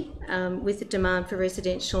timely, with the demand for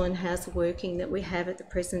residential and housing working that we have at the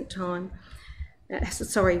present time.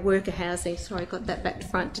 Worker housing, sorry, I got that back to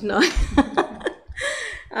front, didn't I?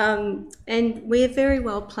 And we're very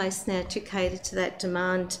well placed now to cater to that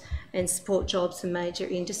demand and support jobs and major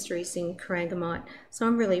industries in Corangamite. So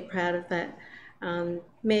I'm really proud of that.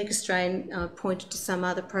 Mayor Castrain pointed to some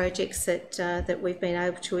other projects that we've been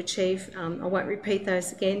able to achieve. I won't repeat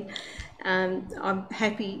those again. I'm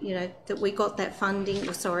happy, that we got that funding.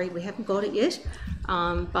 Well, sorry, we haven't got it yet,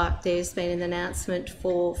 but there's been an announcement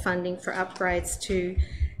for funding for upgrades to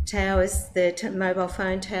towers, the mobile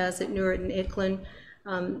phone towers at Newart and Eklund.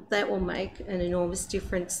 That will make an enormous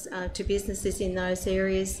difference to businesses in those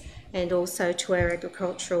areas, and also to our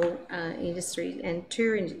agricultural industry and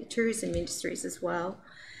tourism industries as well.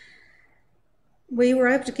 We were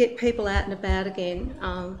able to get people out and about again.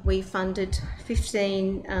 We funded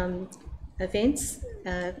 15 events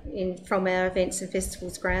from our Events and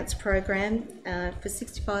Festivals Grants program for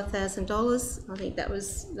 $65,000. I think that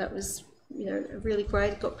was really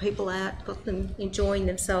great. It got people out, got them enjoying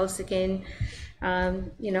themselves again.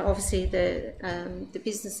 Obviously the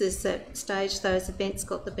businesses that staged those events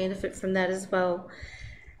got the benefit from that as well.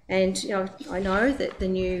 And I know that the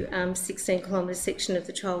new 16-kilometre section of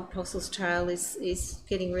the Child Apostles Trail is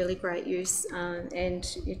getting really great use, and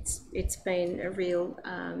it's been a real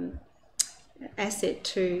asset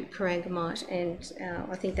to Corangamite, and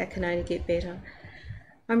I think that can only get better.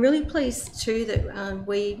 I'm really pleased too that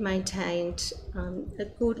we maintained a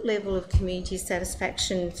good level of community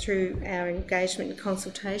satisfaction through our engagement and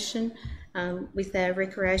consultation with our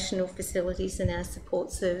recreational facilities and our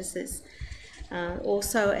support services.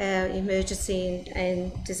 Also our emergency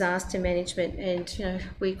and disaster management, and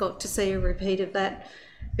we got to see a repeat of that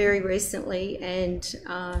very recently, and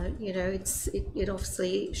it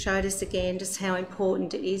obviously showed us again just how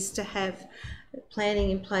important it is to have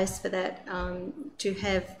planning in place for that, to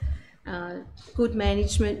have good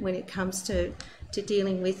management when it comes to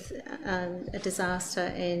dealing with a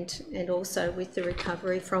disaster and also with the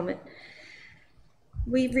recovery from it.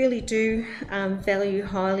 We really do value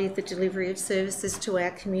highly the delivery of services to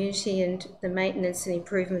our community and the maintenance and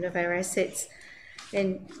improvement of our assets.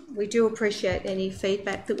 And we do appreciate any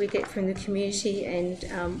feedback that we get from the community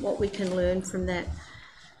and what we can learn from that.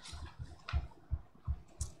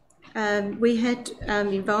 We had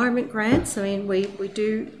environment grants. I mean, we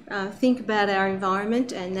do think about our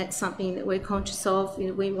environment, and that's something that we're conscious of. You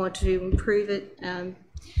know, we want to improve it,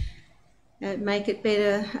 make it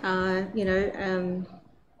better,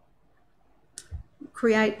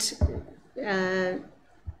 create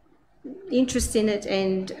interest in it,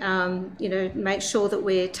 and make sure that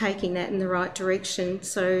we're taking that in the right direction.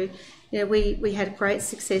 So, we had great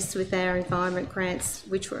success with our environment grants,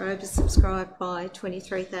 which were oversubscribed by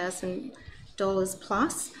 $23,000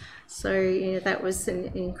 plus. So, that was an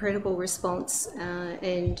incredible response,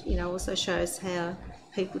 and also shows how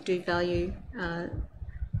people do value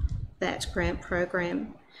that grant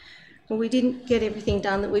program. Well, we didn't get everything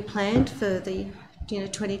done that we planned for the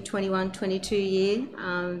 2021-22 year,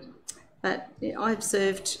 but I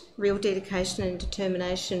observed real dedication and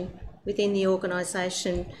determination within the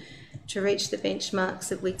organisation to reach the benchmarks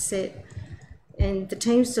that we'd set. And the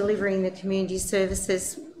teams delivering the community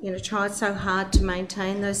services, tried so hard to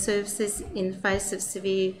maintain those services in the face of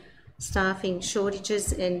severe staffing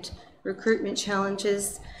shortages and recruitment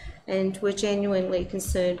challenges, and were genuinely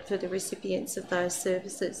concerned for the recipients of those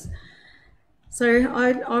services. So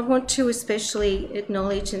I want to especially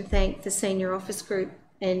acknowledge and thank the senior office group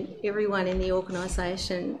and everyone in the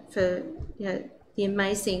organisation for the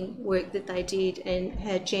amazing work that they did and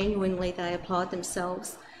how genuinely they applied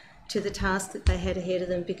themselves to the task that they had ahead of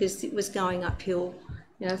them, because it was going uphill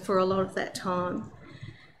for a lot of that time.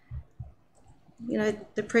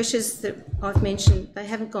 The pressures that I've mentioned, they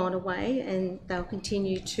haven't gone away, and they'll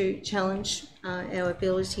continue to challenge our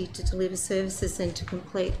ability to deliver services and to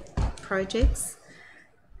complete projects.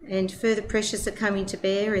 And further pressures are coming to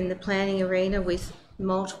bear in the planning arena, with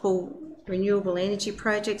multiple renewable energy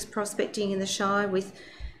projects prospecting in the Shire, with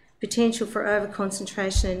potential for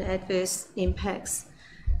over-concentration and adverse impacts.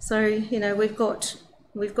 So, we've got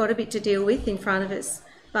a bit to deal with in front of us.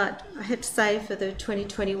 But I have to say, for the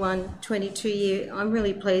 2021-22 year, I'm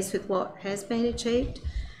really pleased with what has been achieved,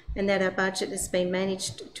 and that our budget has been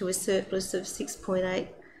managed to a surplus of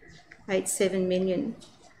 $6.887 million.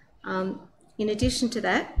 In addition to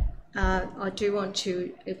that, I do want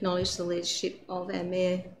to acknowledge the leadership of our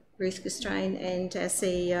Mayor, Ruth Gaustrain, and our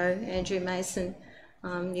CEO, Andrew Mason.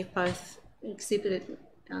 You've both exhibited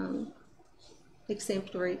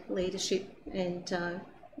exemplary leadership, and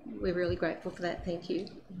we're really grateful for that. Thank you.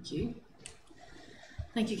 Thank you.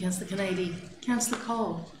 Thank you, Councillor Kennedy. Councillor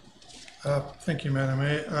Cole. Thank you, Madam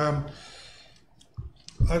Mayor.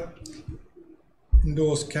 I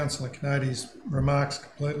endorse Councillor Kennedy's remarks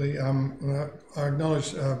completely. I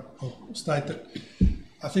acknowledge, or state that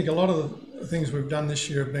I think a lot of the things we've done this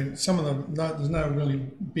year have been, some of them, there's no really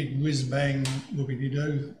big whiz-bang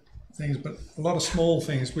whoopie-doo things, but a lot of small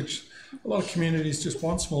things, which a lot of communities just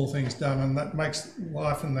want small things done, and that makes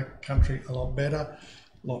life in the country a lot better,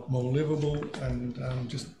 a lot more livable, and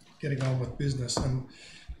just getting on with business. And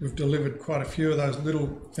we've delivered quite a few of those little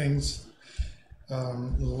things,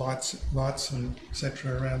 lights and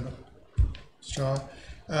etc. around the Shire.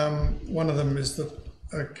 One of them is that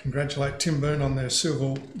I congratulate Tim Boone on their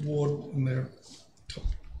Silver Award in their top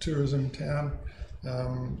tourism town.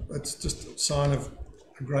 It's just a sign of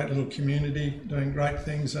a great little community doing great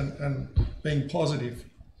things and being positive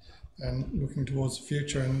and looking towards the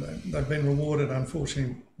future. And they've been rewarded,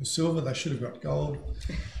 unfortunately, with silver. They should have got gold.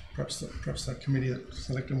 Perhaps the committee that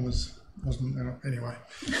selected them wasn't anyway.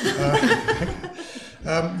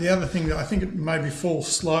 The other thing that I think it maybe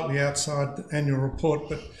falls slightly outside the annual report,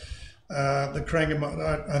 but the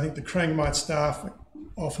Corangamite, I think the Corangamite staff,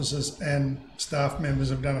 officers and staff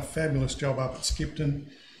members have done a fabulous job up at Skipton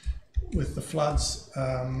with the floods.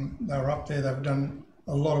 They were up there, they've done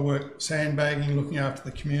a lot of work sandbagging, looking after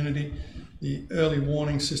the community. The early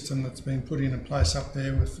warning system that's been put in place up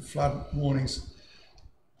there with the flood warnings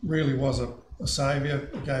really was a saviour.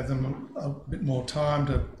 It gave them a bit more time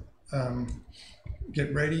to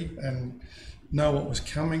get ready and know what was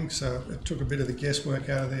coming, so it took a bit of the guesswork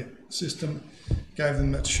out of their system, gave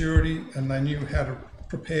them that surety, and they knew how to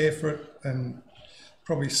prepare for it, and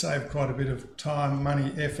probably saved quite a bit of time,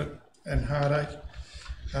 money, effort and heartache.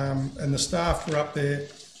 And the staff were up there,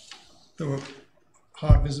 there were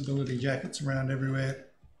high visibility jackets around everywhere,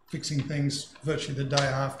 fixing things virtually the day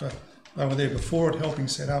after. They were there before it, helping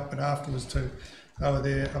set up, but afterwards too, they were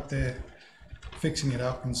there up there fixing it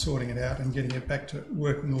up and sorting it out and getting it back to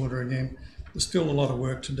working order again. There's still a lot of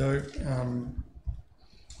work to do.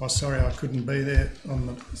 I was sorry I couldn't be there on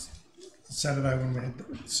the Saturday when we had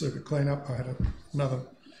the circuit clean-up. I had another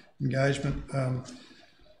engagement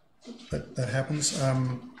that happens.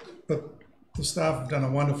 But the staff have done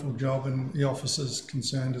a wonderful job, and the officers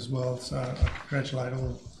concerned as well. So I congratulate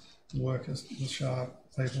all the workers, the Shire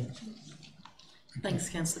people. Thanks,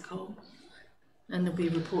 Councillor Cole. And there'll be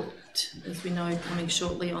a report, as we know, coming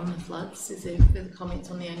shortly on the floods. Is there further comments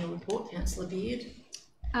on the annual report? Councillor Beard.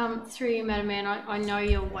 Through you, Madam Mayor, and I know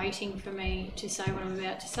you're waiting for me to say what I'm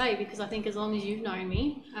about to say, because I think as long as you've known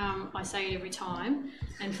me, I say it every time.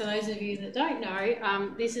 And for those of you that don't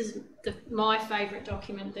know, this is my favourite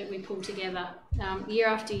document that we pull together year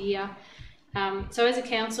after year. So as a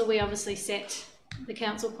council, we obviously set the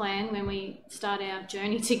council plan when we start our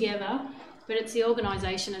journey together, but it's the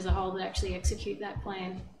organisation as a whole that actually execute that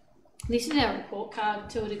plan. This is our report card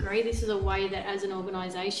to a degree. This is a way that as an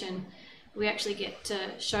organisation we actually get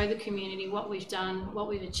to show the community what we've done, what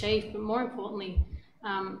we've achieved, but more importantly,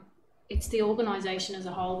 it's the organisation as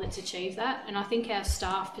a whole that's achieved that. And I think our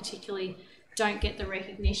staff particularly don't get the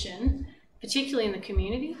recognition, particularly in the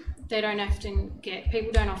community.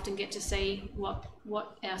 People don't often get to see what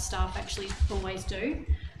our staff actually always do.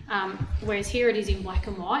 Whereas here it is in black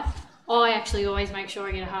and white. I actually always make sure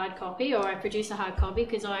I get a hard copy, or I produce a hard copy,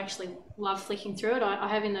 because I actually love flicking through it. I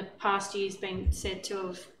have in the past years been said to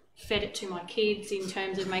have fed it to my kids in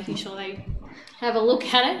terms of making sure they have a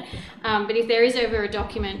look at it. But if there is ever a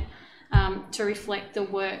document to reflect the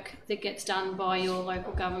work that gets done by your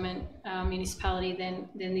local government municipality, then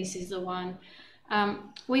this is the one.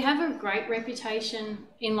 We have a great reputation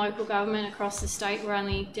in local government across the state. We're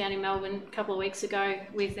only down in Melbourne a couple of weeks ago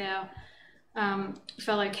with our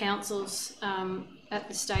fellow councils at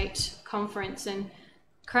the state conference, and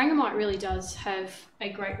Corangamite really does have a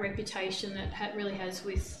great reputation that really has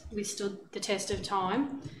withstood the test of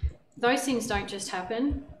time. Those things don't just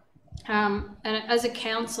happen. And as a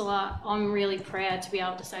councillor, I'm really proud to be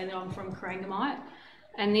able to say that I'm from Corangamite.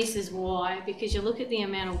 And this is why, because you look at the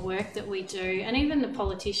amount of work that we do, and even the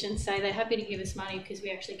politicians say they're happy to give us money because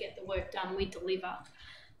we actually get the work done, we deliver.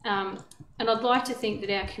 And I'd like to think that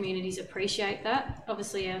our communities appreciate that.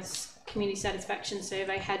 Obviously, our community satisfaction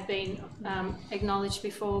survey had been acknowledged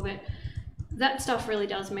before, but that stuff really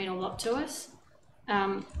does mean a lot to us.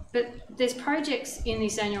 But there's projects in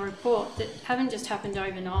this annual report that haven't just happened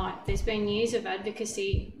overnight. There's been years of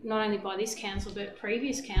advocacy, not only by this council, but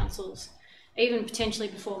previous councils, even potentially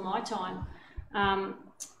before my time.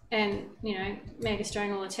 And, you know, Mayor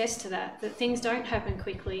Gastrone will attest to that things don't happen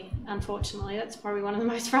quickly, unfortunately. That's probably one of the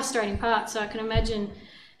most frustrating parts. So I can imagine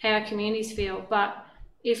how our communities feel. But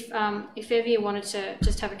if ever you wanted to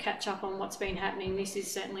just have a catch up on what's been happening, this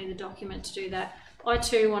is certainly the document to do that. I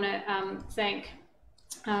too want to thank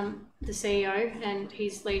the CEO and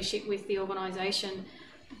his leadership with the organisation.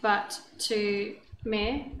 But to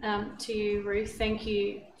Mayor, to you, Ruth, thank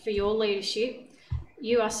you for your leadership.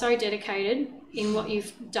 You are so dedicated in what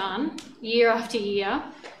you've done year after year,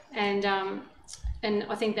 and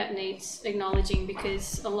I think that needs acknowledging,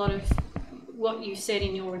 because a lot of what you said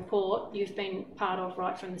in your report you've been part of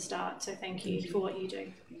right from the start. So thank you for what you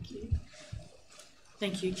do. Thank you.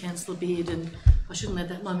 Thank you, Councillor Beard, and I shouldn't let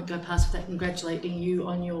that moment go past without congratulating you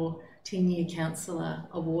on your 10-year councillor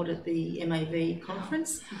award at the MAV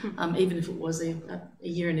conference, even if it was a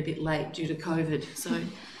year and a bit late due to COVID. So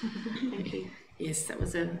Thank you. Yes, that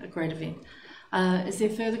was a great event. Is there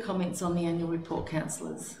further comments on the annual report,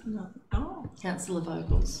 councillors? No. Oh. Councillor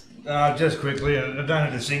Vogels. Just quickly, I don't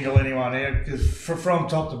have to single anyone out, because from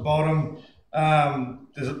top to bottom,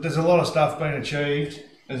 there's a lot of stuff being achieved,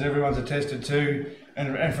 as everyone's attested to,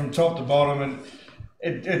 and from top to bottom, and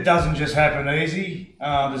it doesn't just happen easy.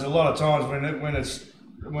 There's a lot of times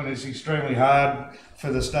when it's extremely hard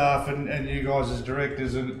for the staff and you guys as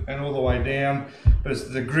directors and all the way down, but it's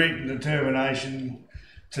the grit and determination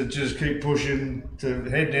to just keep pushing, to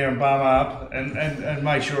head down, bum up, and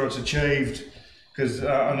make sure it's achieved, because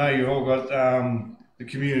I know you've all got the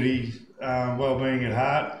community well-being at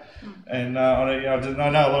heart, and I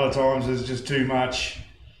know a lot of times there's just too much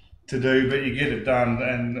to do, but you get it done,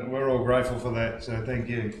 and we're all grateful for that, so thank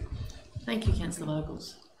you. Thank you, Councillor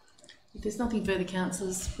Vogels. If there's nothing further,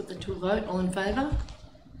 councillors, put that to a vote. All in favour?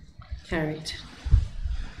 Carried.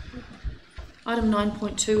 Item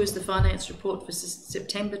 9.2 is the finance report for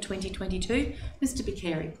September 2022. Mr.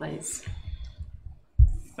 Bicarri, please.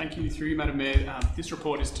 Thank you. Through you, Madam Mayor. This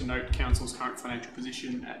report is to note Council's current financial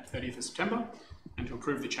position at 30th of September and to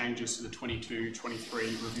approve the changes to the 22-23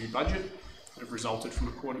 review budget that have resulted from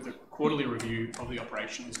a quarterly review of the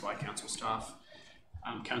operations by Council staff.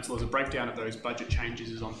 Council, as a breakdown of those budget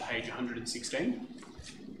changes is on page 116.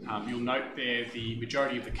 You'll note there the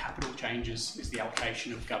majority of the capital changes is the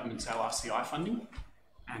allocation of government's LRCI funding,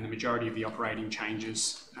 and the majority of the operating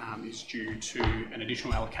changes is due to an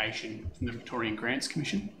additional allocation from the Victorian Grants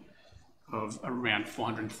Commission of around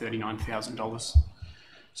 $439,000.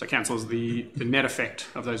 So, councillors, the net effect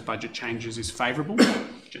of those budget changes is favourable,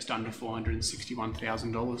 just under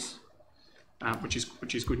 $461,000,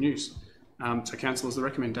 which is good news. So, councillors, the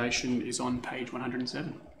recommendation is on page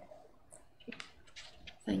 107.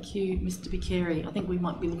 Thank you, Mr. Bicheri. I think we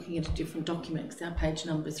might be looking at a different document because our page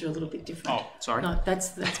numbers are a little bit different. Oh, sorry. No,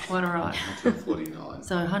 that's quite all right. 149.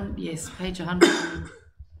 So, yes, page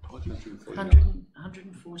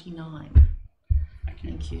 149.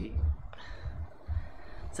 Thank you.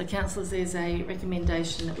 So, councillors, there's a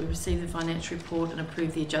recommendation that we receive the financial report and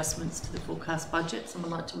approve the adjustments to the forecast budget.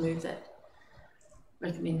 Someone like to move that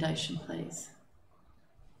recommendation, please.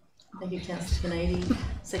 Thank you, Councillor Kennedy.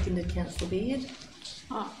 Seconded, Councillor Beard.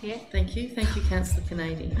 Oh, yeah. Thank you. Thank you, Councillor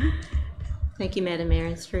Kennedy. Thank you, Madam Mayor,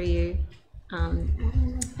 and through you.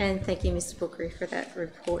 And thank you, Mr. Bookery, for that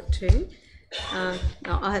report too. I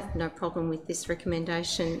have no problem with this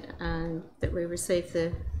recommendation that we receive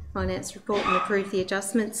the finance report and approve the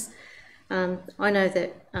adjustments. I know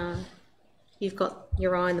that you've got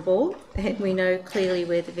your eye on the ball, and we know clearly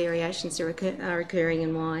where the variations are occurring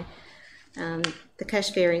and why. The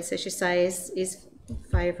cash variance, as you say, is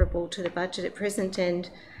favourable to the budget at present, and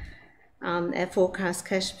our forecast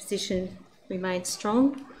cash position remains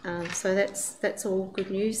strong. So that's all good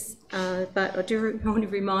news. But I do want to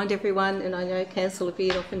remind everyone, and I know Councillor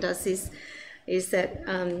Beard often does this, is that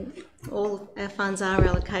all our funds are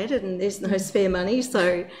allocated and there's no spare money.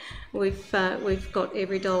 So we've got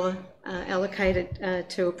every dollar allocated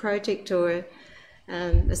to a project or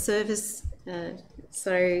a service.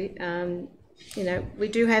 You know, we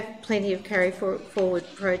do have plenty of carry forward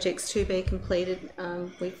projects to be completed.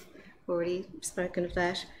 We've already spoken of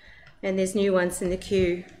that. And there's new ones in the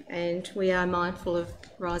queue, and we are mindful of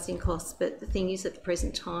rising costs. But the thing is, at the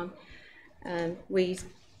present time, we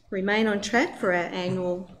remain on track for our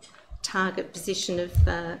annual target position of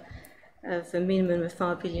a minimum of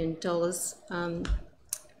 $5 billion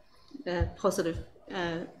positive,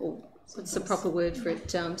 or what's the proper word for it?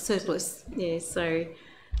 Surplus. Yeah. So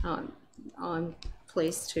I'm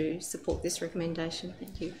pleased to support this recommendation.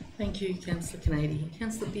 Thank you. Thank you, Councillor Kennedy.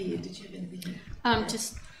 Councillor Beard, did you have anything?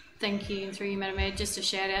 Just thank you, and through you, Madam Mayor, just a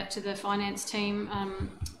shout out to the finance team.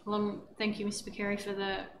 Thank you, Mr. Bicheri, for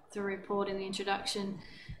the report and the introduction.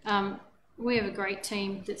 We have a great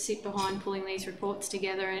team that sit behind pulling these reports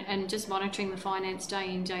together and just monitoring the finance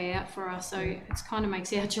day in, day out for us. So it kind of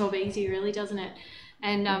makes our job easy, really, doesn't it?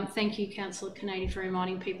 And thank you, Councillor Kennedy, for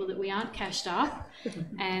reminding people that we aren't cashed up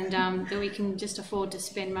and that we can just afford to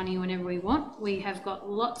spend money whenever we want. We have got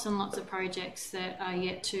lots and lots of projects that are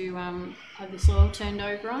yet to have the soil turned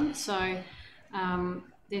over on. So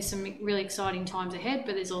there's some really exciting times ahead,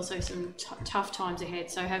 but there's also some tough times ahead.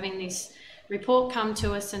 So having this report come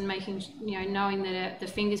to us and making, knowing that the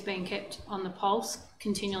finger's being kept on the pulse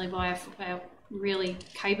continually by our really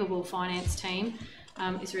capable finance team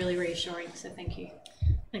is really reassuring. So thank you.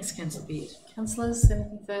 Thanks, Councillor Beard. Councillors,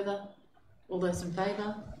 anything further? All those in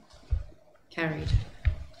favour? Carried.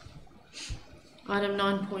 Item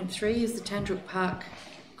 9.3 is the Tandrook Park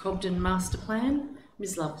Cobden Master Plan.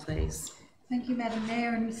 Ms Love, please. Thank you, Madam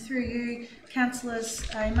Mayor, and through you, councillors,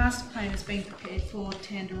 a master plan has been prepared for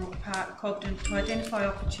Tandrook Park Cobden to identify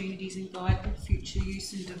opportunities and guide the future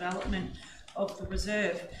use and development of the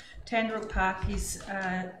reserve. Tandrook Park is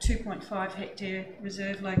a 2.5 hectare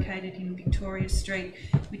reserve located in Victoria Street,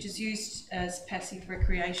 which is used as passive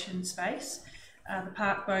recreation space. The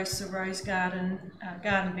park boasts a rose garden,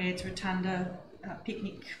 garden beds, rotunda,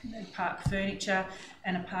 picnic and park furniture,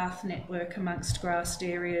 and a path network amongst grassed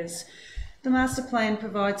areas. The master plan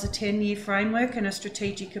provides a 10-year framework and a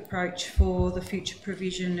strategic approach for the future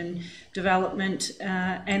provision and development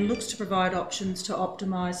and looks to provide options to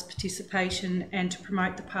optimise participation and to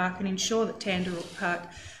promote the park and ensure that Tandrook Park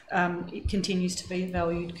it continues to be a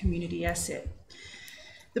valued community asset.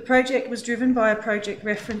 The project was driven by a project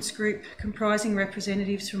reference group comprising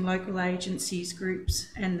representatives from local agencies, groups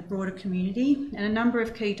and the broader community, and a number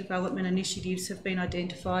of key development initiatives have been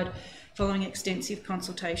identified following extensive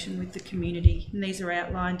consultation with the community, and these are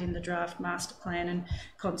outlined in the draft master plan and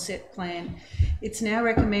concept plan. It's now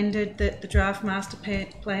recommended that the draft master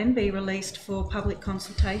plan be released for public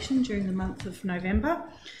consultation during the month of November.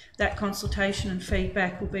 That consultation and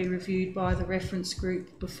feedback will be reviewed by the reference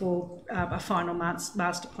group before a final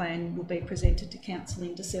master plan will be presented to Council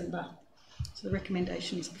in December. So the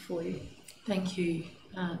recommendation is before you. Thank you,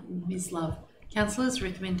 Ms Love. Councillors,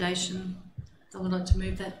 recommendation Someone like to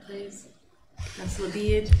move that, please? Councillor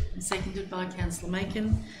Beard, and seconded by Councillor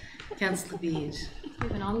Macon. Councillor Beard.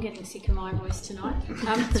 Even I'm getting sick of my voice tonight.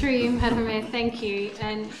 Through you, Madam Mayor, thank you.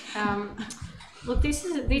 And look, this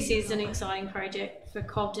is an exciting project for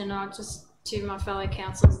Cobden. I just, to my fellow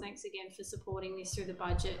councillors, thanks again for supporting this through the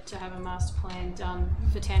budget to have a master plan done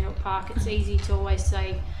for Tandrack Park. It's easy to always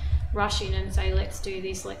say, rush in and say, let's do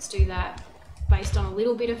this, let's do that, based on a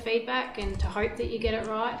little bit of feedback and to hope that you get it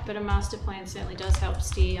right. But a master plan certainly does help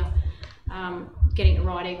steer getting it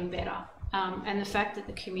right even better. And the fact that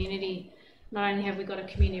the community, not only have we got a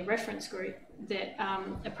community reference group, that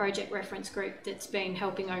a project reference group that's been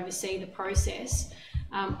helping oversee the process,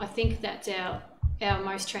 I think that's our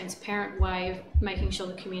most transparent way of making sure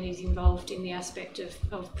the community is involved in the aspect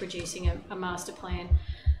of producing a master plan.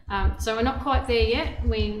 So we're not quite there yet.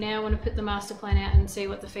 We now want to put the master plan out and see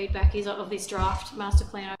what the feedback is of this draft master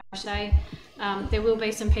plan, I should say. There will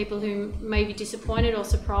be some people who may be disappointed or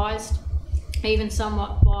surprised, even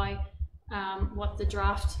somewhat by what the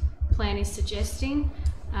draft plan is suggesting.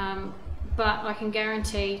 But I can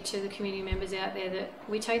guarantee to the community members out there that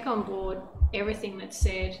we take on board everything that's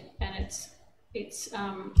said, and it's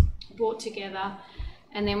brought together,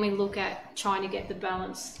 and then we look at trying to get the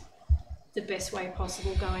balance the best way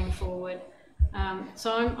possible going forward.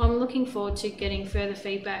 So I'm looking forward to getting further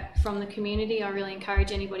feedback from the community. I really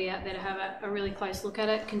encourage anybody out there to have a really close look at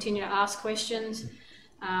it, continue to ask questions,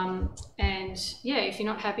 and yeah, if you're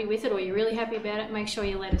not happy with it or you're really happy about it, make sure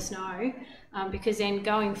you let us know, because then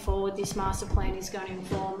going forward this master plan is going to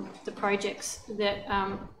inform the projects that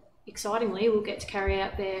excitingly we'll get to carry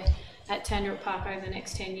out there at Tandrack Park over the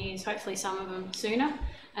next 10 years, hopefully some of them sooner.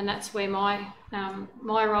 And that's where my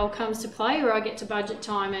role comes to play, where I get to budget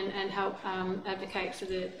time and help advocate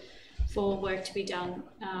for work to be done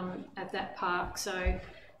at that park. So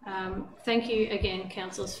thank you again,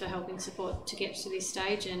 councillors, for helping support to get to this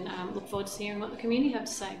stage, and look forward to hearing what the community have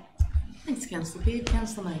to say. Thanks, Councillor Beard.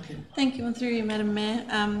 Councillor Macon. Thank you, and through you, Madam Mayor.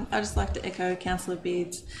 I'd just like to echo Councillor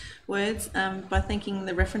Beard's words by thanking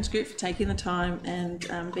the reference group for taking the time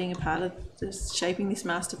and being a part of shaping this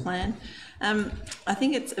master plan. I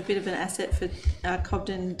think it's a bit of an asset for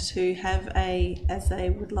Cobden to have as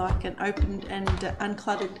they would like, an open and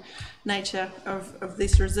uncluttered nature of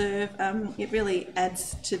this reserve. It really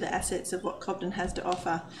adds to the assets of what Cobden has to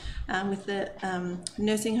offer, with the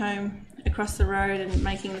nursing home across the road and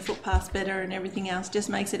making the footpaths better and everything else. Just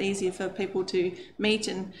makes it easier for people to meet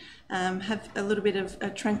and have a little bit of a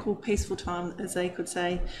tranquil, peaceful time, as they could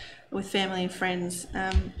say, with family and friends.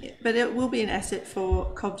 But it will be an asset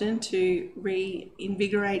for Cobden to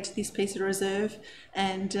reinvigorate this piece of reserve,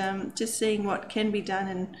 and just seeing what can be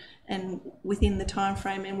done and within the time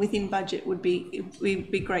frame and within budget would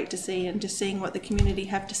be great to see, and just seeing what the community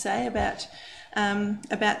have to say about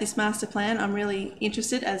this master plan. I'm really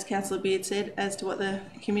interested, as Councillor Beard said, as to what the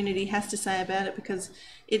community has to say about it, because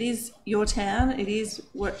it is your town, it is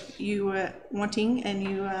what you were wanting and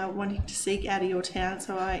you are wanting to seek out of your town.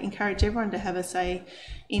 So I encourage everyone to have a say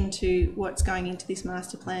into what's going into this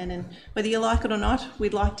master plan, and whether you like it or not,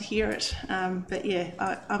 we'd like to hear it. But yeah,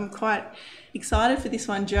 I'm quite excited for this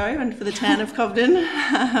one, Joe, and for the town of Cobden.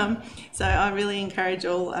 So I really encourage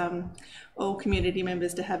all community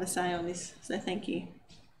members to have a say on this. So thank you.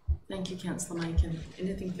 Thank you, Councillor Macon.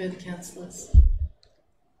 Anything further, councillors?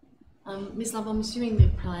 Ms Love, I'm assuming the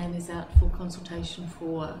plan is out for consultation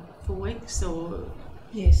for 4 weeks, or?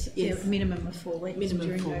 Yes, yeah, minimum of 4 weeks.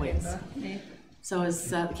 Minimum of 4 weeks. Yeah. So as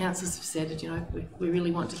the councillors have said, we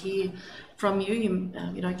really want to hear from you,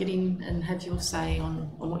 get in and have your say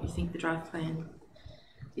on what you think the draft plan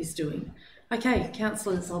is doing. Okay,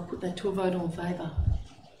 councillors, I'll put that to a vote. All in favour?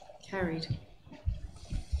 Carried.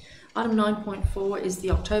 Item 9.4 is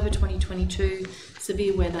the October 2022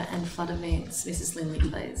 severe weather and flood events. Mrs Lindley,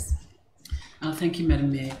 please. Thank you,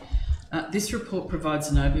 Madam Mayor. This report provides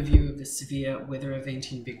an overview of the severe weather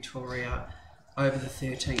event in Victoria over the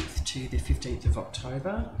 13th to the 15th of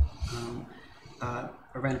October,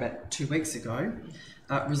 around about 2 weeks ago,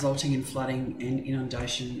 resulting in flooding and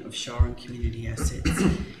inundation of Shire and community assets.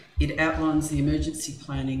 It outlines the emergency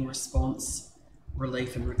planning, response,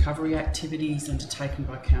 relief and recovery activities undertaken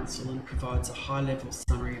by Council, and provides a high-level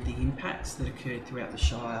summary of the impacts that occurred throughout the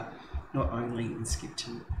Shire, not only in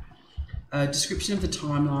Skipton. A description of the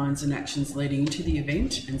timelines and actions leading into the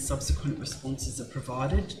event and subsequent responses are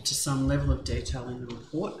provided to some level of detail in the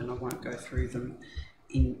report, and I won't go through them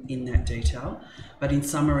in that detail. But in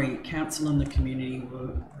summary, Council and the community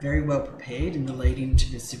were very well prepared in the lead into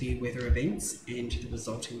the severe weather events and the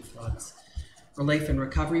resulting floods. Relief and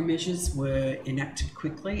recovery measures were enacted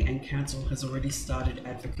quickly, and Council has already started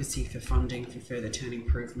advocacy for funding for further town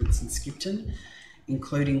improvements in Skipton,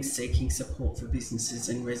 including seeking support for businesses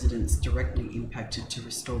and residents directly impacted to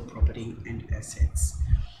restore property and assets.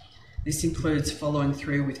 This includes following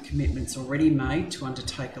through with commitments already made to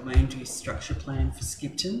undertake a land use structure plan for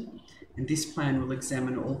Skipton, and this plan will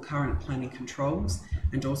examine all current planning controls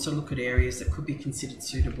and also look at areas that could be considered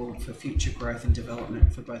suitable for future growth and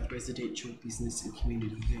development for both residential, business and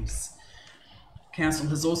community use. Council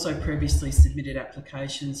has also previously submitted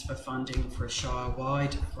applications for funding for a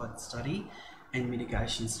Shire-wide flood study and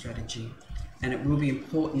mitigation strategy, and it will be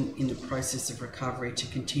important in the process of recovery to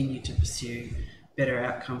continue to pursue better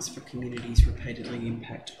outcomes for communities repeatedly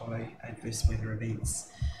impacted by adverse weather events.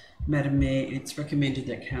 Madam Mayor, it's recommended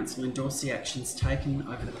that Council endorse the actions taken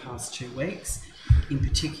over the past 2 weeks, in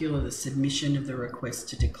particular the submission of the request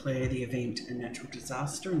to declare the event a natural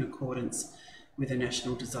disaster in accordance with the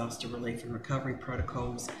National Disaster Relief and Recovery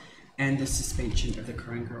Protocols and the suspension of the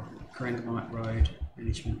Corangamite Road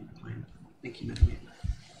Management Plan. Thank you, Madam Mayor.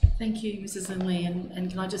 Thank you, Mrs. Lindley, and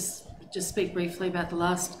can I just speak briefly about the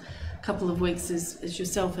last couple of weeks? As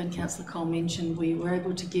yourself and Councillor Cole mentioned, we were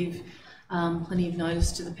able to give plenty of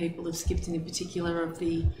notice to the people of Skipton in particular of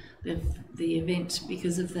the event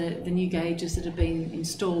because of the new gauges that have been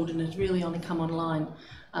installed and had really only come online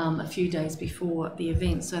a few days before the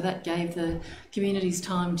event. So that gave the communities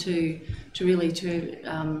time to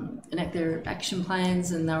enact their action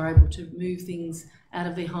plans, and they were able to move things out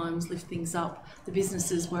of their homes, lift things up. The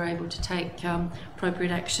businesses were able to take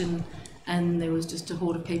appropriate action, and there was just a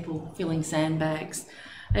horde of people filling sandbags.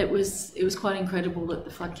 It was quite incredible that the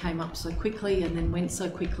flood came up so quickly and then went so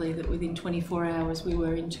quickly that within 24 hours we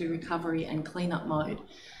were into recovery and clean-up mode.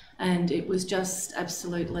 And it was just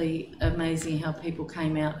absolutely amazing how people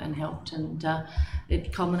came out and helped, and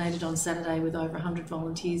it culminated on Saturday with over 100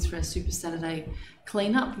 volunteers for our Super Saturday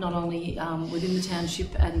clean-up, not only within the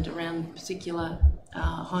township and around particular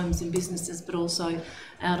homes and businesses, but also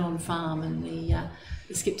out on farm. And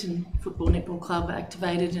the Skipton Football Netball Club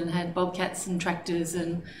activated and had bobcats and tractors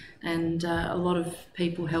and a lot of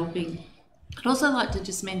people helping. I'd also like to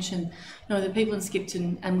just mention, the people in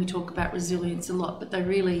Skipton, and we talk about resilience a lot, but they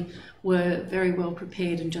really were very well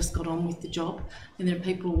prepared and just got on with the job. And there are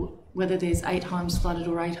people, whether there's 8 homes flooded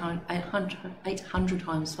or 800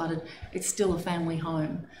 homes flooded, it's still a family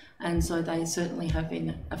home. And so they certainly have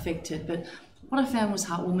been affected. But what I found was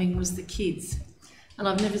heartwarming was the kids. And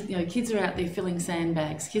I've never, kids are out there filling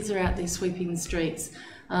sandbags, kids are out there sweeping the streets.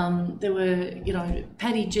 There were,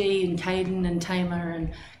 Paddy G and Caden and Tamer and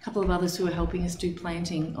a couple of others who were helping us do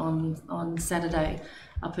planting on Saturday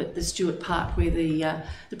up at the Stewart Park, where the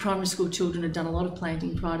primary school children had done a lot of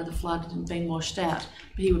planting prior to the flood and been washed out.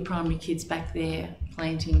 But here were primary kids back there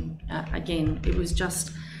planting again. It was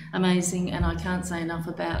just amazing, and I can't say enough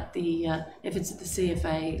about the efforts of the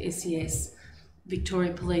CFA, SES,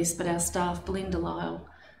 Victoria Police, but our staff, Belinda Lyle,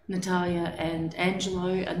 Natalia and Angelo,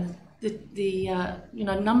 and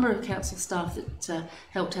the number of council staff that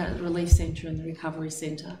helped out at the Relief Centre and the Recovery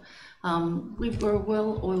Centre. We were a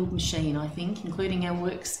well-oiled machine, I think, including our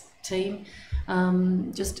works team.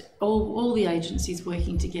 Just all the agencies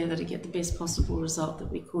working together to get the best possible result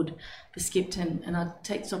that we could for Skipton. And I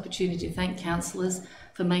take this opportunity to thank councillors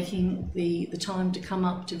for making the time to come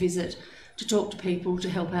up to visit, to talk to people, to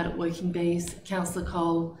help out at Working Bees. Councillor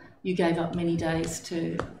Cole, you gave up many days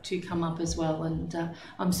to come up as well, and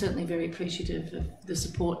I'm certainly very appreciative of the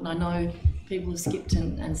support, and I know people of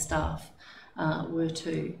Skipton and staff were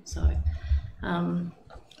too. So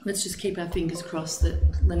let's just keep our fingers crossed that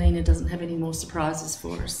Lenina doesn't have any more surprises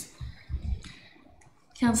for us.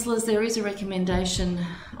 Councillors, there is a recommendation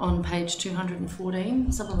on page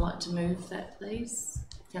 214. Someone like to move that, please?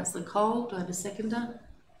 Councillor Cole, do I have a seconder?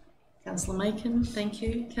 Councillor Macon, thank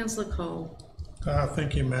you. Councillor Cole.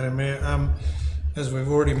 Thank you, Madam Mayor. As we've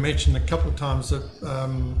already mentioned a couple of times,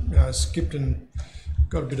 that Skipton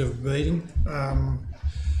got a bit of a beating.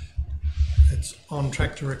 It's on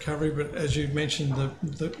track to recovery, but as you mentioned,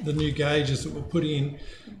 the new gauges that were put in,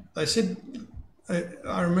 they said,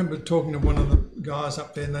 I remember talking to one of the guys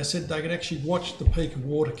up there, and they said they could actually watch the peak of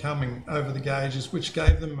water coming over the gauges, which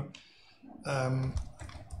gave them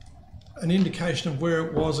an indication of where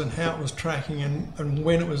it was and how it was tracking and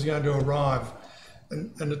when it was going to arrive.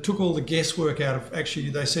 And it took all the guesswork out of, actually,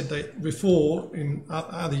 they said before, in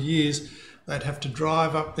other years, they'd have to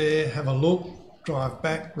drive up there, have a look, drive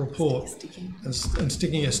back, report, and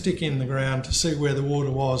sticking a stick in the ground to see where the water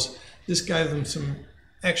was. This gave them some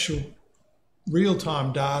actual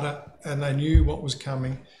real-time data, and they knew what was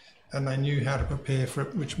coming, and they knew how to prepare for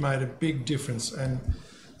it, which made a big difference. And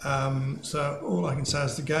So all I can say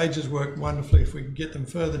is the gauges work wonderfully. If we can get them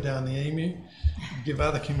further down the Emu, give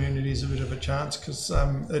other communities a bit of a chance, because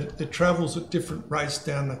it travels at different rates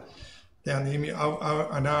down the Emu.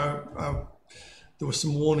 I know there were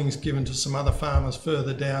some warnings given to some other farmers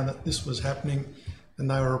further down that this was happening, and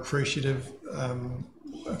they were appreciative.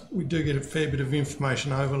 We do get a fair bit of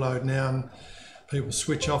information overload now, and people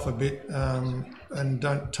switch off a bit and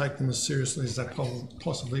don't take them as seriously as they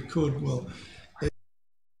possibly could. Well,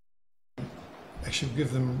 actually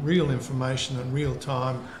give them real information in real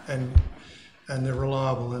time, and they're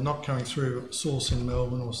reliable. They're not coming through a source in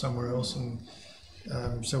Melbourne or somewhere else,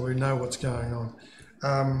 and so we know what's going on.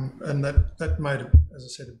 And that made, as I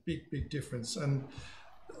said, a big difference. And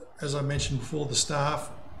as I mentioned before, the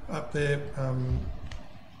staff up there,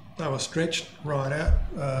 they were stretched right out,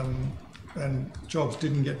 and jobs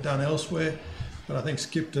didn't get done elsewhere. But I think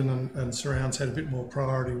Skipton and surrounds had a bit more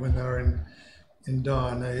priority when they were in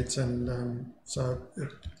dire needs, and so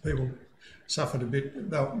if people suffered a bit,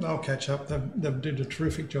 they'll catch up. They did a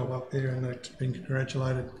terrific job up there, and they've been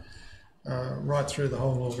congratulated right through the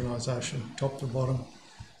whole organisation, top to bottom,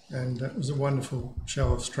 and it was a wonderful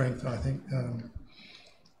show of strength, I think.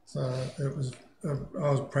 So it was. I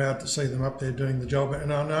was proud to see them up there doing the job,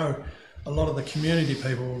 and I know a lot of the community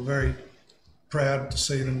people were very proud to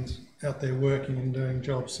see them out there working and doing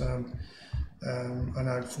jobs. I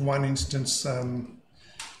know for one instance,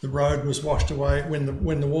 the road was washed away when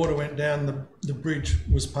the water went down. The bridge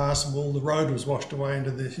was passable. The road was washed away into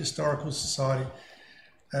the Historical Society,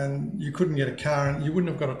 and you couldn't get a car, and you wouldn't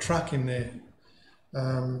have got a truck in there.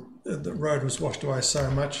 The road was washed away so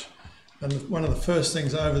much, and one of the first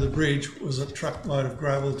things over the bridge was a truckload of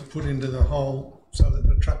gravel to put into the hole, so that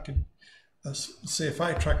a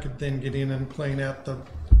CFA truck could then get in and clean out the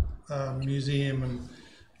museum and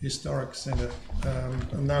historic centre,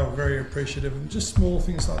 and they were very appreciative. And just small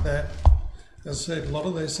things like that. As I said, a lot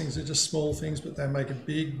of these things are just small things, but they make a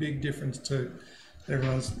big difference to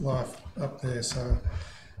everyone's life up there. So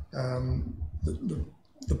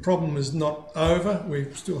the problem is not over. We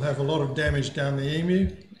still have a lot of damage down the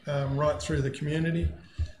Emu, right through the community.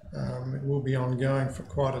 It will be ongoing for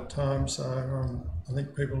quite a time. So I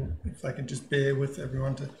think people, if they could just bear with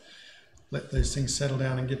everyone to let these things settle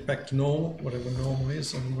down and get back to normal, whatever normal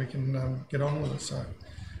is, and we can get on with it. So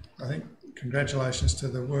I think congratulations to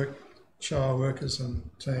the Shire workers and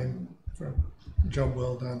team for a job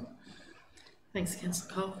well done. Thanks,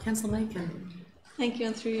 Councillor Cole. Councillor Macon. Thank you,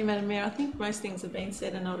 and through you, Madam Mayor. I think most things have been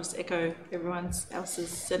said, and I'll just echo everyone else's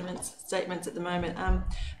statements at the moment.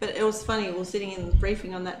 But it was funny, we were sitting in the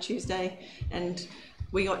briefing on that Tuesday, and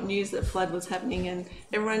we got news that flood was happening, and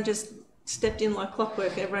everyone just stepped in like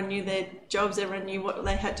clockwork. Everyone knew their jobs, everyone knew what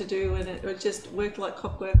they had to do, and it just worked like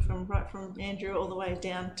clockwork right from Andrew all the way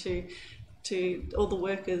down to all the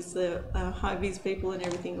workers, the high-vis people and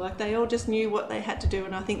everything. Like, they all just knew what they had to do,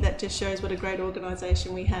 and I think that just shows what a great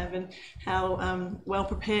organisation we have and how well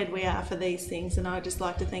prepared we are for these things, and I'd just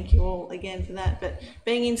like to thank you all again for that. But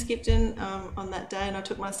being in Skipton on that day, and I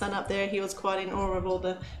took my son up there, he was quite in awe of all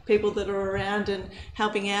the people that are around and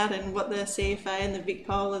helping out, and what the CFA and the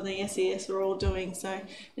VicPol and the SES were all doing. So, and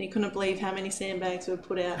he couldn't believe how many sandbags were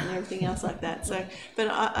put out and everything else like that. So, but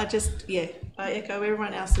I echo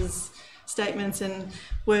everyone else's statements and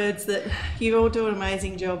words that you all do an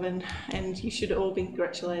amazing job, and you should all be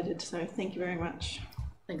congratulated. So thank you very much.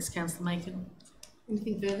 Thanks, Councillor Macon.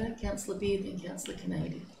 Anything further? Councillor Beard and Councillor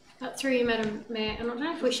Canady. Through you, Madam Mayor, and I don't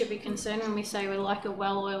know if we should be concerned when we say we're like a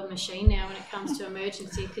well-oiled machine now when it comes to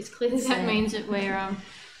emergency, because clearly that means that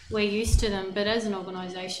we're used to them. But as an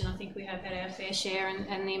organisation, I think we have had our fair share,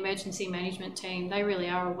 and the emergency management team, they really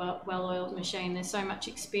are a well-oiled machine. There's so much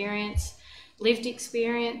experience, lived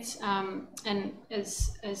experience, and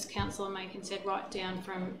as Councillor Macon said, right down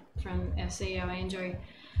from our CEO Andrew,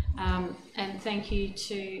 and thank you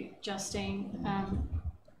to Justine,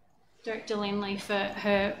 Director Lindley, for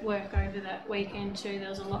her work over that weekend too. There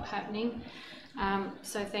was a lot happening,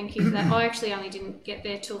 so thank you for that. I actually only didn't get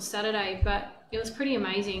there till Saturday, but it was pretty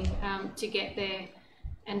amazing to get there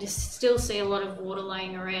and just still see a lot of water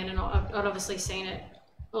laying around, and I'd obviously seen it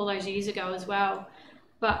all those years ago as well.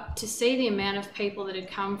 But to see the amount of people that had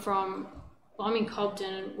come from, well, I'm in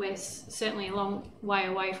Cobden, and we're certainly a long way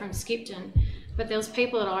away from Skipton, but there was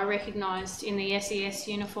people that I recognised in the SES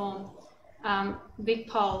uniform,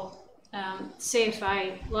 VicPol,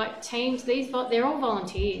 CFA, like teams, they're all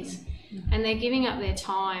volunteers, and they're giving up their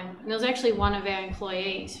time. And there was actually one of our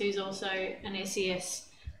employees who's also an SES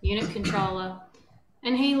unit controller,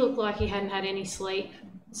 and he looked like he hadn't had any sleep.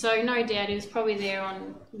 So no doubt he was probably there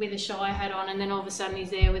with a Shire hat on, and then all of a sudden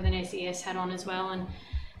he's there with an SES hat on as well.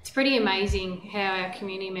 it's pretty amazing how our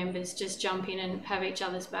community members just jump in and have each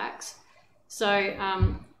other's backs. So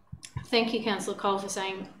thank you, Councillor Cole, for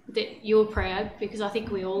saying that you're proud, because I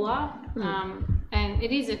think we all are. And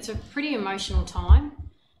it's a pretty emotional time.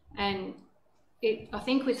 And I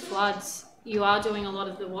think with floods, you are doing a lot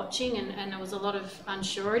of the watching, and there was a lot of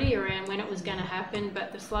unsurety around when it was going to happen,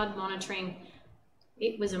 but the flood monitoring,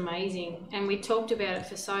 it was amazing. And we talked about it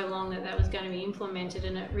for so long that was going to be implemented,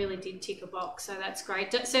 and it really did tick a box. So that's great.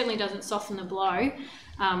 That certainly doesn't soften the blow,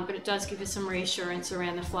 but it does give us some reassurance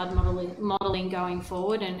around the flood modelling going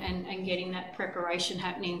forward, and getting that preparation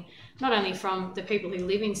happening, not only from the people who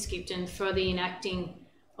live in Skipton for the enacting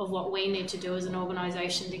of what we need to do as an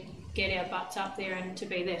organisation to get our butts up there and to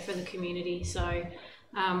be there for the community. So,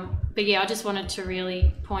 but yeah, I just wanted to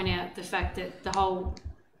really point out the fact that the whole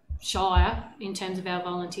Shire, in terms of our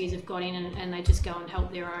volunteers, have got in and they just go and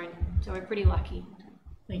help their own. So we're pretty lucky.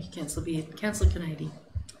 Thank you, Councillor Beard. Councillor Kennedy.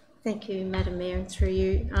 Thank you, Madam Mayor, and through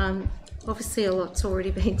you. Obviously, a lot's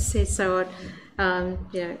already been said, so I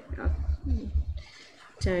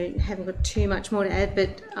haven't got too much more to add.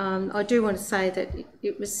 But I do want to say that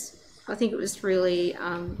I think it was really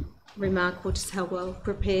remarkable just how well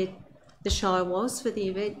prepared the Shire was for the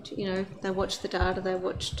event. You know, they watched the data, they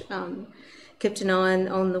kept an eye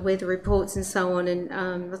on the weather reports and so on, and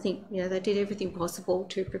I think they did everything possible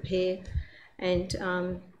to prepare and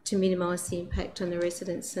to minimise the impact on the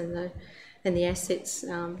residents and the assets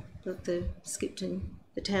of the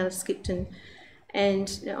town of Skipton.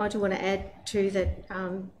 And I do want to add too that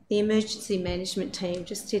the emergency management team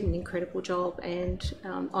just did an incredible job, and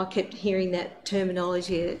I kept hearing that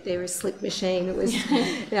terminology that they're a slip machine. It was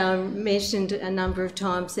mentioned a number of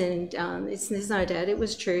times, and there's no doubt it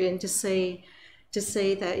was true. And to see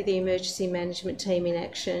that the emergency management team in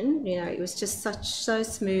action, it was just so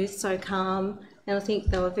smooth, so calm, and I think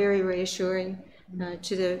they were very reassuring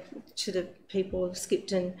to the people of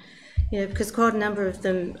Skipton. Because quite a number of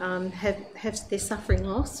them they're suffering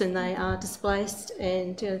loss and they are displaced,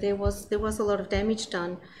 and there was a lot of damage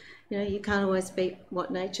done. You can't always beat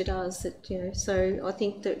what nature does. So I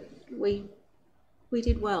think that we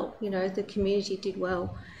did well. The community did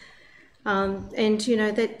well, and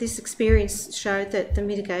that this experience showed that the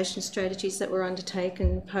mitigation strategies that were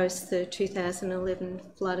undertaken post the 2011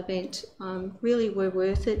 flood event really were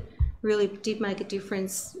worth it. Really did make a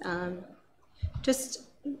difference. Just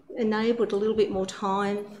enabled a little bit more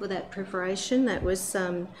time for that preparation that was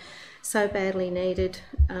so badly needed.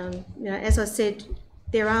 As I said,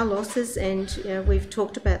 there are losses, and we've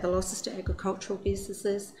talked about the losses to agricultural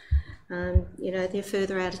businesses. They're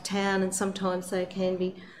further out of town and sometimes they can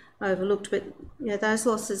be overlooked, but those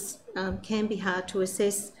losses can be hard to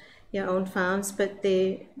assess on farms, but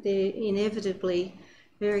they're inevitably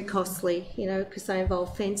very costly, because they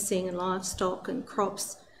involve fencing and livestock and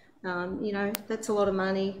crops. That's a lot of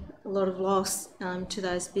money, a lot of loss to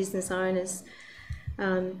those business owners.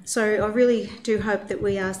 So I really do hope that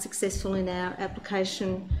we are successful in our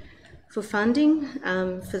application for funding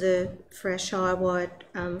for our Shire-wide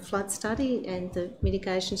flood study and the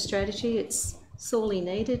mitigation strategy. It's sorely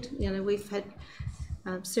needed. We've had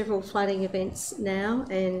several flooding events now,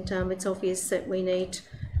 and it's obvious that we need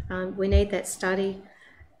that study,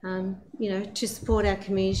 to support our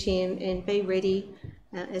community and be ready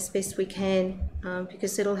as best we can,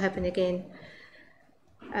 because it'll happen again.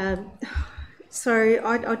 So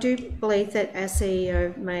I do believe that our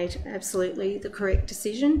CEO made absolutely the correct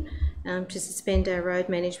decision to suspend our road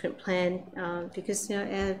management plan, because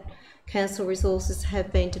our council resources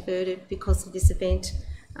have been diverted because of this event,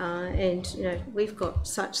 and we've got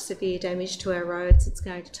such severe damage to our roads. It's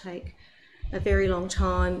going to take a very long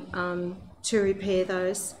time to repair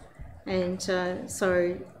those. And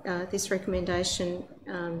so this recommendation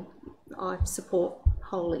I support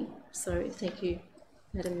wholly. So thank you,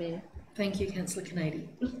 Madam Mayor. Thank you, Councillor Kennedy.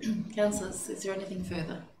 Councillors, is there anything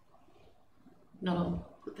further? No, I'll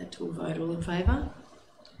put that to a vote. All in favour?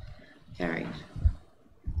 Carried.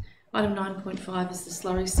 Item 9.5 is the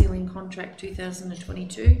slurry sealing contract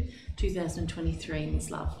 2022-2023.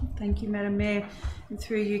 Ms Love. Thank you, Madam Mayor. And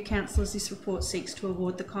through you, councillors, this report seeks to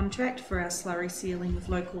award the contract for our slurry sealing of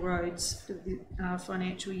local roads for the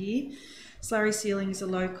financial year. Slurry sealing is a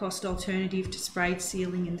low-cost alternative to sprayed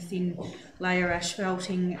sealing and thin layer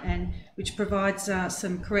asphalting, and which provides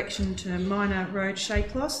some correction to minor road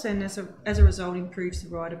shape loss, and as a result improves the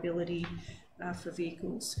rideability for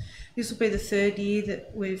vehicles. This will be the third year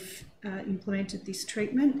that we've implemented this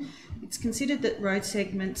treatment. It's considered that road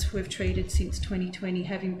segments we've treated since 2020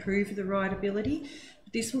 have improved the rideability.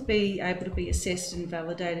 This will be able to be assessed and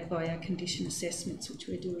validated by our condition assessments, which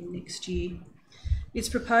we're doing next year. It's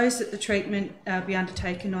proposed that the treatment be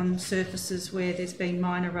undertaken on surfaces where there's been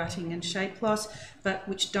minor rutting and shape loss, but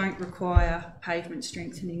which don't require pavement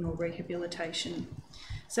strengthening or rehabilitation.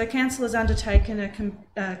 So council has undertaken a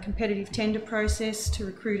competitive tender process to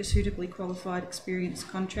recruit a suitably qualified experienced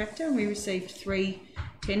contractor, and we received 3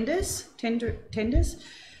 tenders.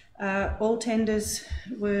 All tenders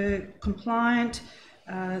were compliant.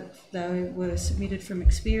 They were submitted from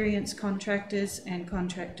experienced contractors and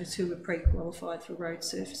contractors who were pre-qualified for road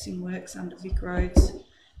surfacing works under Vic Roads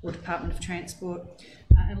or Department of Transport,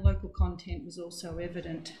 and local content was also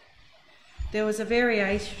evident. There was a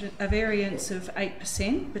variance of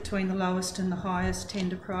 8% between the lowest and the highest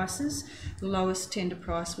tender prices. The lowest tender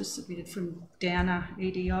price was submitted from Downer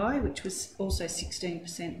EDI, which was also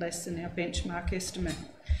 16% less than our benchmark estimate.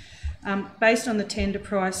 Based on the tender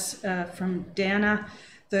price from Downer,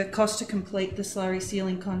 the cost to complete the slurry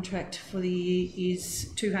sealing contract for the year is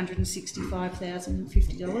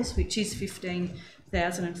 $265,050, which is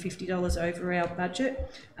 $15,050 over our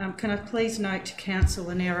budget. Can I please note to council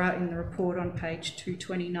an error in the report on page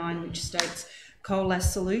 229, which states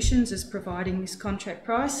Colas Solutions is providing this contract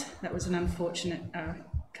price. That was an unfortunate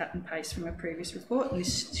cut and paste from a previous report, and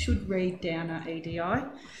this should read Downer EDI.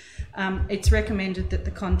 It's recommended that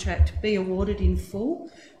the contract be awarded in full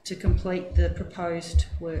to complete the proposed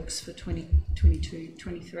works for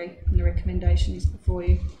 2022-23, and the recommendation is before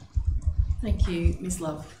you. Thank you, Ms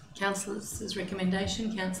Love. Councillors'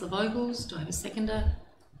 recommendation, Councillor Vogels. Do I have a seconder?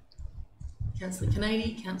 Councillor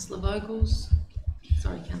Kennedy, Councillor Vogels.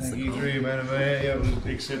 Sorry, Councillor. Thank you, through you, Madam Mayor. Yeah, we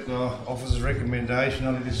accept the officer's recommendation.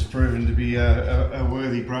 I think this has proven to be a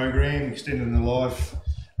worthy program, extending the life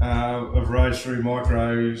of roads through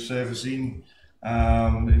micro surfacing.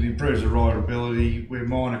 It improves the rideability where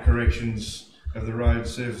minor corrections of the road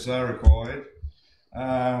surface are required.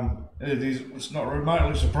 It's not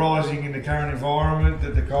remotely surprising in the current environment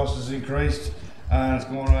that the cost has increased and it's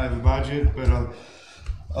gone over budget, but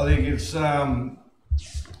I think it's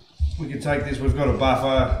we can take this. We've got a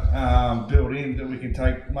buffer built in that we can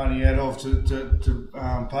take money out of to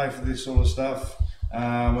pay for this sort of stuff.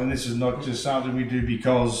 And this is not just something we do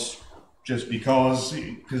because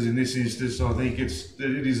in this instance I think it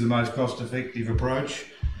is the most cost-effective approach,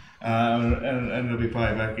 and it'll be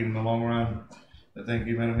paid back in the long run. But thank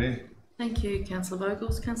you, Madam Mayor. Thank you, Councillor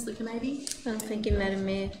Vogels. Councillor Kennedy. Thank you, Madam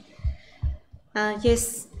Mayor.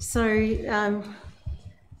 Yes, so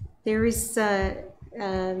there is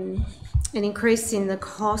an increase in the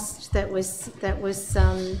cost that was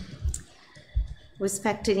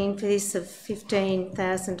factored in for this of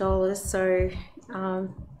 $15,000. So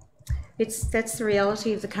that's the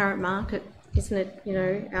reality of the current market, isn't it? You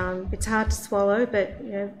know, it's hard to swallow, but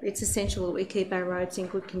you know, it's essential that we keep our roads in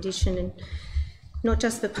good condition, and not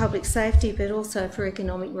just for public safety, but also for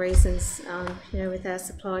economic reasons. You know, with our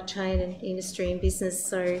supply chain and industry and business.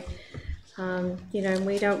 So you know,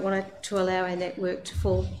 we don't want to allow our network to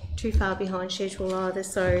fall too far behind schedule either.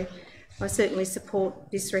 So I certainly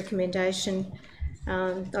support this recommendation.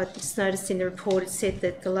 I just noticed in the report it said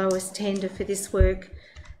that the lowest tender for this work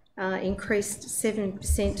increased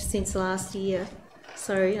 7% since last year.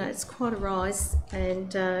 So, you know, it's quite a rise,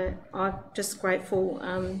 and I'm just grateful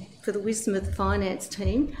for the wisdom of the finance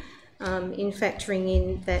team in factoring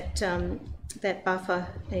in that buffer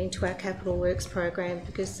into our capital works program,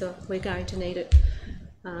 because we're going to need it.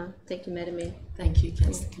 Thank you, Madam Mayor. Thank you,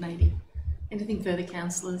 Councillor Kennedy. Anything further,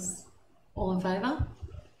 councillors? All in favour?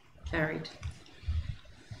 Carried.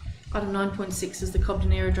 Item 9.6 is the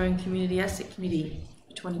Cobden Aerodrome Community Asset Committee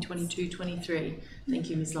 2022-23. Thank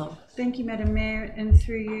you, Ms Love. Thank you, Madam Mayor, and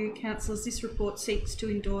through you, councillors, this report seeks to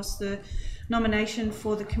endorse the nomination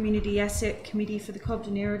for the Community Asset Committee for the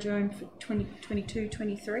Cobden Aerodrome for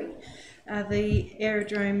 2022-23. The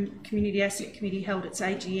Aerodrome Community Asset Committee held its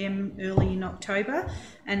AGM early in October,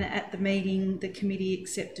 and at the meeting the committee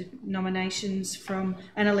accepted nominations from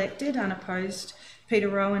and elected unopposed Peter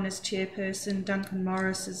Rowan as chairperson, Duncan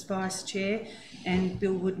Morris as vice chair, and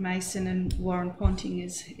Bill Wood-Mason and Warren Ponting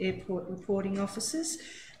as airport reporting officers,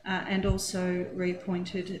 and also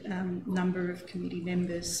reappointed a number of committee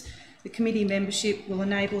members. The committee membership will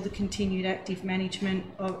enable the continued active management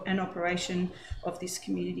and operation of this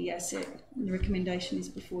community asset. The recommendation is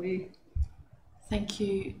before you. Thank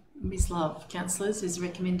you, Ms Love. Councillors, is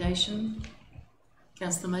recommendation?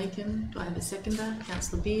 Councillor Macon, do I have a seconder?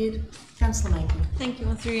 Councillor Beard. Councillor Macon. Thank you,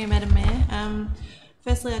 and through you, Madam Mayor.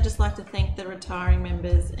 Firstly, I'd just like to thank the retiring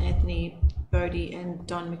members, Anthony Bodie and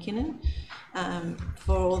Don McKinnon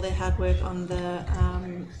for all their hard work on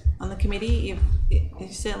the committee.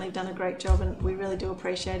 You've certainly done a great job, and we really do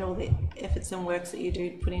appreciate all the efforts and works that you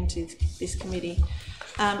do put into this committee.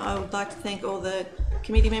 I would like to thank all the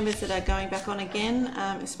committee members that are going back on again,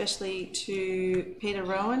 especially to Peter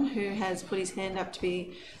Rowan, who has put his hand up to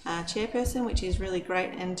be chairperson, which is really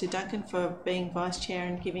great, and to Duncan for being vice chair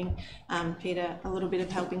and giving Peter a little bit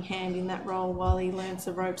of helping hand in that role while he learns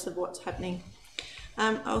the ropes of what's happening.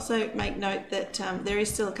 Also make note that there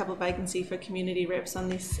is still a couple of vacancies for community reps on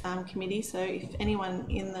this committee, so if anyone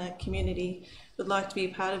in the community would like to be a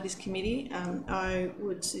part of this committee, I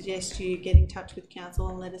would suggest you get in touch with council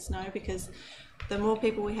and let us know, because the more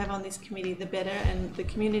people we have on this committee, the better, and the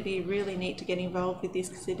community really need to get involved with this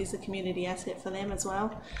because it is a community asset for them as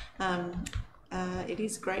well. It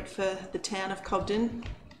is great for the town of Cobden,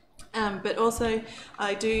 but also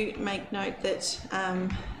I do make note that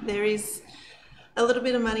there is a little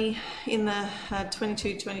bit of money in the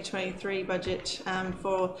 22-2023 budget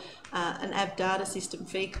for an AB data system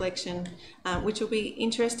fee collection, which will be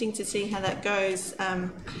interesting to see how that goes,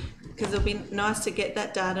 because it'll be nice to get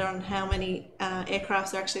that data on how many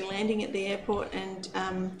aircrafts are actually landing at the airport, and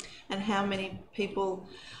how many people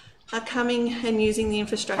are coming and using the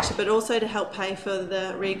infrastructure, but also to help pay for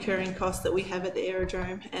the recurring costs that we have at the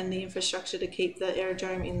aerodrome and the infrastructure to keep the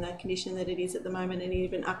aerodrome in the condition that it is at the moment, and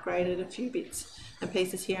even upgraded a few bits and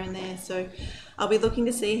pieces here and there. So I'll be looking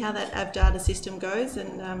to see how that AB data system goes,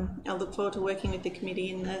 and I'll look forward to working with the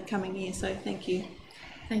committee in the coming year. So thank you.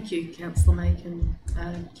 Thank you, Councillor Macon.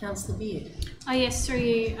 Councillor Beard. Oh yes, through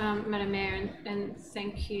you, Madam Mayor, and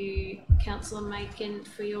thank you, Councillor Macon,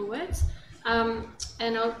 for your words.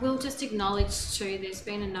 And I will just acknowledge too, there's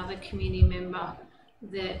been another community member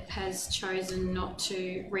that has chosen not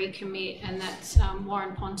to recommit, and that's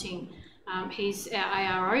Warren Ponting. He's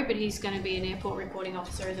our ARO, but he's going to be an airport reporting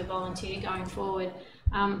officer as a volunteer going forward.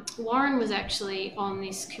 Warren was actually on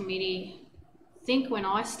this committee, I think when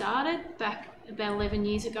I started back about 11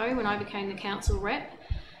 years ago, when I became the council rep,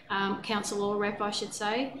 council law rep I should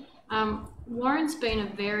say. Warren's been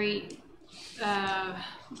a very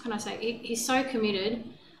what can I say, he's so committed,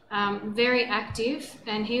 very active,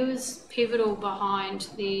 and he was pivotal behind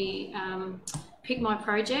the Pick My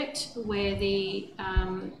project, where the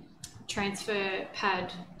transfer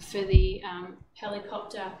pad for the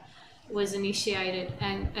helicopter was initiated,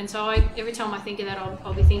 and so every time I think of that,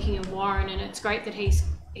 I'll be thinking of Warren, and it's great that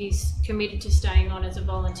he's committed to staying on as a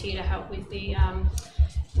volunteer to help with the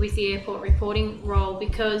airport reporting role,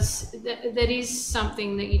 because that is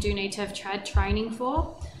something that you do need to have had training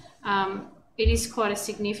for. It is quite a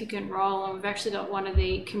significant role, and we've actually got one of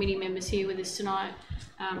the committee members here with us tonight,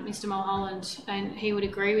 Mr. Mulholland, and he would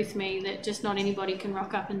agree with me that just not anybody can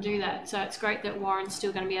rock up and do that. So it's great that Warren's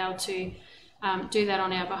still going to be able to do that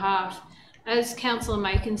on our behalf. As Councillor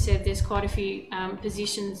Macon said, there's quite a few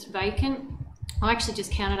positions vacant. I actually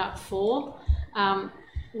just counted up 4.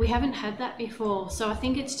 We haven't had that before, so I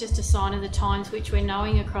think it's just a sign of the times, which we're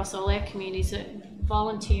knowing across all our communities, that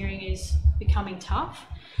volunteering is becoming tough.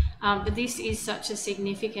 But this is such a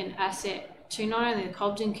significant asset to not only the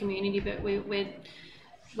Cobden community, but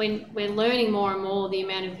we're learning more and more the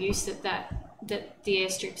amount of use that the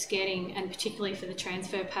airstrip's getting, and particularly for the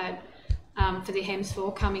transfer pad for the HEMS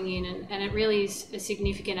 4 coming in, and it really is a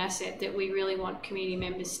significant asset that we really want community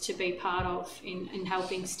members to be part of in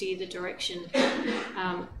helping steer the direction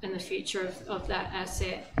and the future of that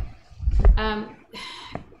asset.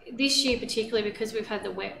 This year particularly, because we've had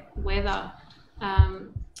the wet weather,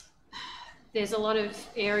 there's a lot of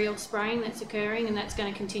aerial spraying that's occurring, and that's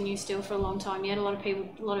going to continue still for a long time yet. A lot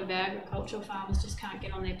of agricultural farmers just can't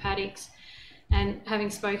get on their paddocks. And having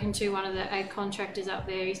spoken to one of the ag contractors up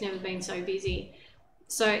there, he's never been so busy.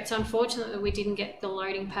 So it's unfortunate that we didn't get the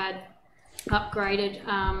loading pad upgraded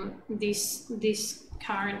this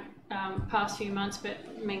current past few months, but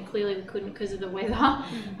I mean, clearly we couldn't because of the weather.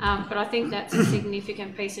 But I think that's a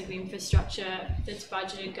significant piece of infrastructure that's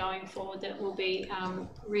budgeted going forward that will be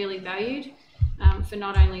really valued for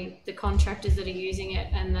not only the contractors that are using it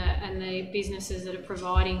and the businesses that are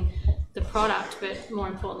providing the product, but more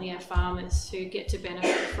importantly our farmers who get to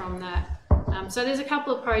benefit from that. So there's a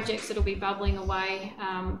couple of projects that will be bubbling away,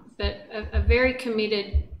 but a very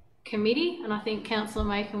committed committee, and I think Councillor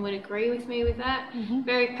Macon would agree with me with that.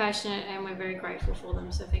 Very passionate, and we're very grateful for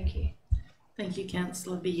them, so thank you. Thank you,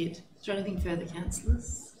 Councillor Beard. Is there anything further,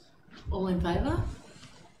 councillors? All in favour?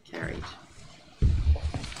 Carried.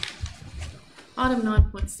 Item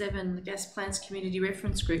 9.7, the Gas Plants Community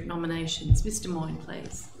Reference Group nominations. Mr. Moyne,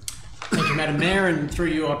 please. Thank you, Madam Mayor, and through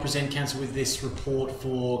you I present Council with this report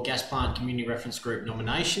for Gas Plant Community Reference Group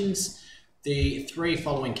nominations. The three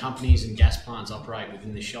following companies and gas plants operate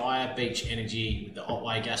within the Shire: Beach Energy with the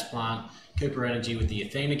Otway gas plant, Cooper Energy with the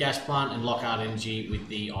Athena gas plant, and Lockhart Energy with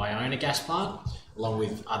the Iona gas plant, along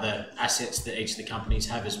with other assets that each of the companies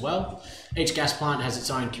have as well. Each gas plant has its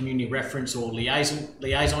own community reference or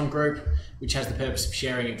liaison group, which has the purpose of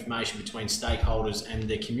sharing information between stakeholders and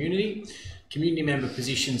the community. Community member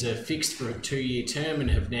positions are fixed for a 2-year term and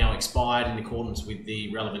have now expired in accordance with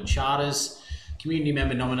the relevant charters. Community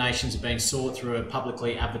member nominations have been sought through a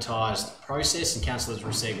publicly advertised process, and councillors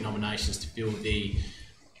received nominations to fill the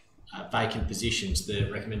vacant positions. The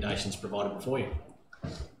recommendations provided before you.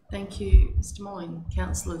 Thank you, Mr. Moyne.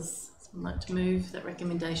 Councillors, I'd like to move that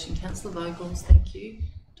recommendation. Councillor Vogels, thank you.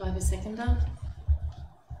 Do I have a seconder?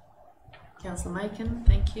 Councillor Macon,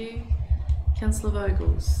 thank you. Councillor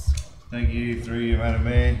Vogels. Thank you, through you, Madam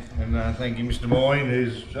Mayor, and thank you, Mr. Moyne,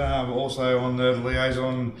 who's also on the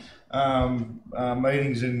liaison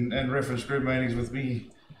meetings and reference group meetings with me.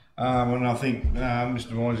 And I think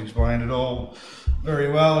Mr. Moyne's explained it all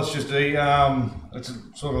very well. It's just it's a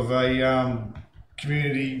sort of a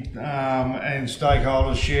community and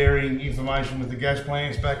stakeholders sharing information with the gas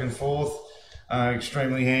plants back and forth.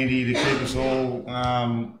 Extremely handy to keep us all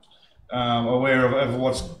aware of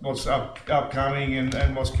what's upcoming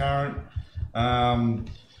and what's current.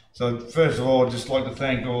 So first of all, I'd just like to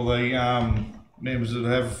thank all the members that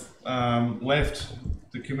have left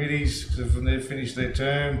the committees when they've finished their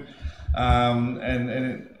term,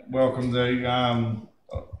 and welcome the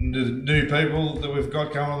new people that we've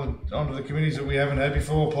got coming onto the committees that we haven't had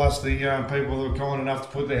before, plus the people that are kind enough to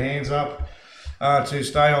put their hands up to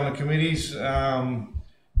stay on the committees.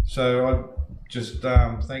 So I just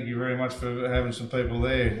thank you very much for having some people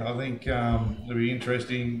there. I think it'll be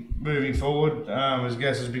interesting moving forward as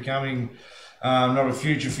gas is becoming not a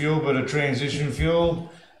future fuel but a transition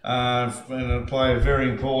fuel, and it'll play a very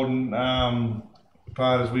important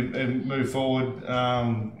part as we move forward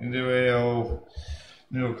into our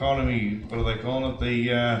new economy. What do they call it?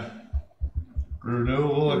 The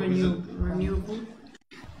renewable.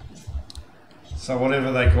 So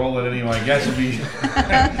whatever they call it anyway, gas will be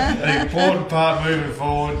an important part moving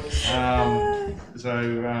forward. So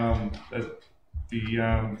it'd be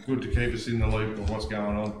good to keep us in the loop of what's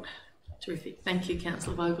going on. Terrific. Thank you,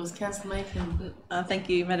 Councillor Vogels. Councillor Macon. Thank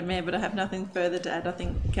you, Madam Mayor, but I have nothing further to add. I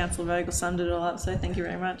think Councillor Vogel summed it all up, so thank you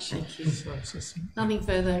very much. Thank you. Nothing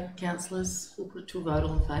further, councillors. We'll put it to a vote.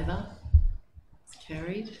 All in favour? It's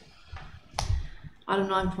carried. Item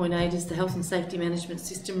 9.8 is the Health and Safety Management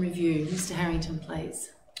System Review. Mr. Harrington,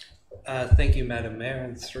 please. Thank you, Madam Mayor,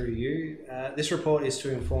 and through you. This report is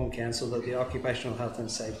to inform Council that the Occupational Health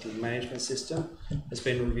and Safety Management System has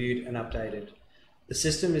been reviewed and updated. The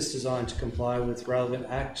system is designed to comply with relevant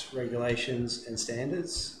Act, regulations and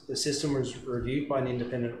standards. The system was reviewed by an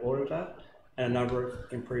independent auditor and a number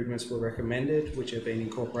of improvements were recommended, which have been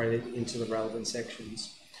incorporated into the relevant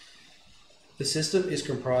sections. The system is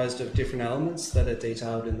comprised of different elements that are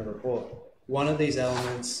detailed in the report. One of these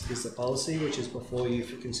elements is the policy, which is before you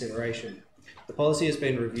for consideration. The policy has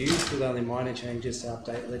been reviewed with only minor changes to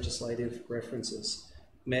update legislative references.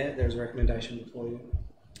 Mayor, there is a recommendation before you.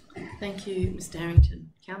 Thank you, Mr.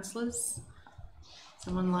 Harrington. Councillors,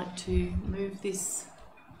 someone like to move this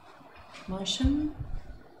motion?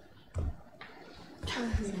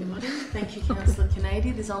 Anybody? Thank you, Councillor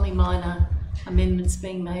Kennedy. There's only minor amendments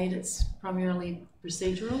being made. It's primarily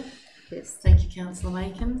procedural. Yes. Thank you, Councillor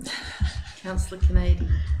Macon. Councillor Kennedy.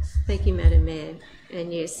 Thank you, Madam Mayor.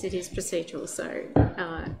 And yes, it is procedural, so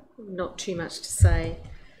not too much to say.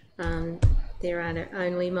 There are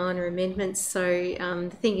only minor amendments. So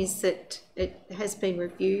the thing is that it has been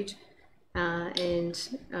reviewed and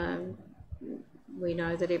we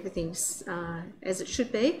know that everything's as it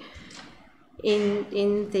should be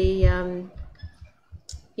in the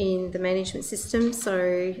management system.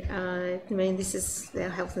 So I mean, this is our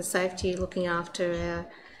health and safety, looking after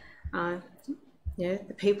our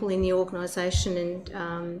the people in the organisation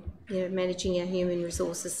and managing our human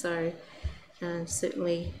resources. So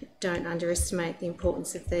certainly don't underestimate the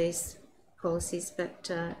importance of these policies,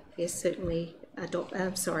 but yes, certainly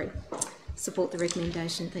support the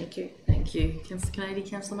recommendation. Thank you. Thank you. Councillor Kennedy.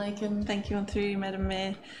 Councillor Macon. Thank you, and through you, Madam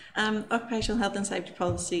Mayor. Occupational health and safety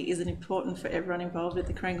policy is important for everyone involved with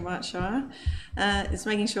the Corangamite Shire. It's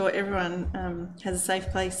making sure everyone has a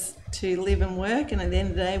safe place to live and work, and at the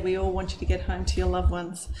end of the day, we all want you to get home to your loved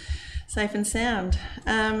ones safe and sound.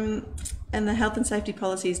 And the health and safety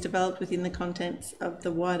policy is developed within the contents of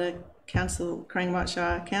the wider Corangamite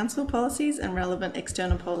Shire Council policies and relevant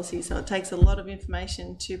external policies. So it takes a lot of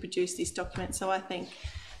information to produce this document. So I thank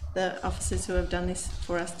the officers who have done this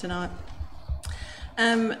for us tonight.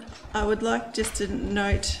 I would like just to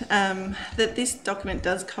note that this document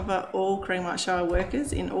does cover all Corangamite Shire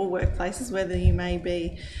workers in all workplaces, whether you may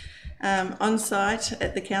be on site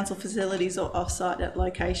at the council facilities or off site at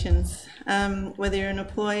locations. Whether you're an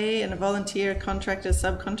employee and a volunteer, a contractor,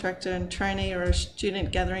 subcontractor and trainee, or a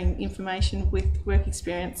student gathering information with work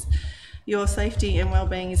experience, your safety and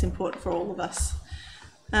wellbeing is important for all of us.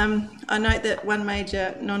 I note that one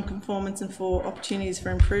major non-conformance and 4 opportunities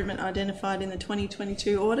for improvement identified in the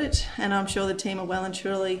 2022 audit, and I'm sure the team are well and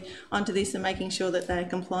truly onto this and making sure that they are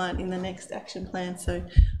compliant in the next action plan, so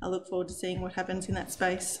I look forward to seeing what happens in that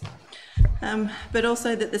space. But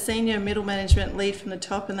also that the senior and middle management lead from the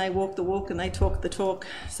top and they walk the walk and they talk the talk,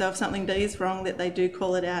 so if something is wrong that they do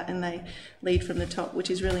call it out and they lead from the top, which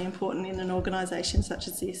is really important in an organisation such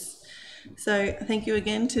as this. So thank you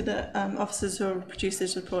again to the officers who have produced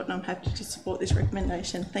this report, and I'm happy to support this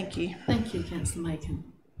recommendation. Thank you. Thank you, Councillor Macon.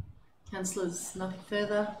 Councillors, nothing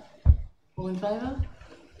further? All in favour?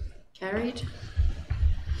 Carried.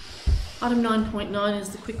 Item 9.9 is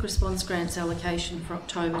the quick response grants allocation for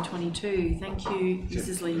October 22. Thank you,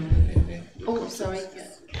 Mrs. Lee. Oh, sorry.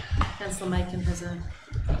 Councillor Macon has a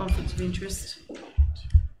conflict of interest.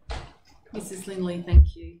 Mrs. Lindley,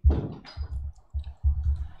 thank you.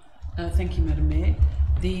 Thank you, Madam Mayor.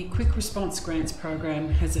 The Quick Response Grants Program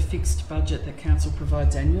has a fixed budget that Council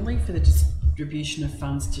provides annually for the distribution of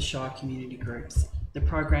funds to Shire community groups. The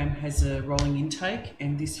program has a rolling intake,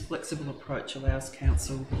 and this flexible approach allows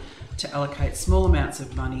Council to allocate small amounts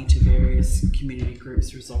of money to various community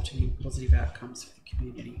groups, resulting in positive outcomes for the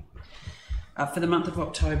community. For the month of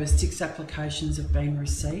October, 6 applications have been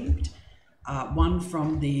received. One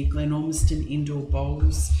from the Glenormiston Indoor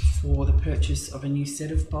Bowls for the purchase of a new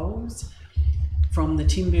set of bowls, from the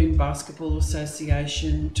Timboon Basketball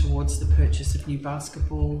Association towards the purchase of new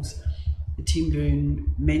basketballs, the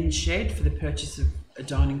Timboon Men's Shed for the purchase of a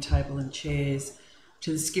dining table and chairs,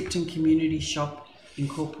 to the Skipton Community Shop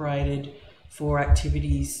Incorporated for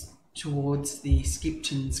activities towards the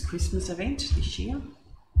Skipton's Christmas event this year.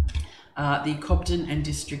 The Cobden and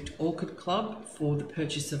District Orchid Club for the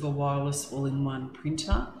purchase of a wireless all-in-one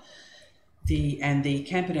printer, and the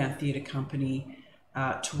Camperdown Theatre Company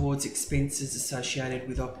towards expenses associated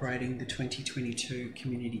with operating the 2022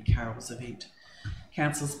 Community Carols event.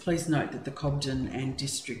 Councillors, please note that the Cobden and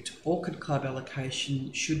District Orchid Club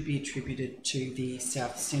allocation should be attributed to the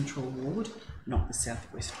South Central Ward, not the South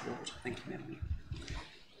West Ward. Thank you, Madam Mayor.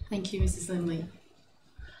 Thank you, Mrs. Lindley.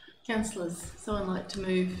 Councillors, someone like to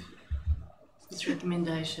move this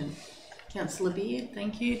recommendation? Councillor Beard,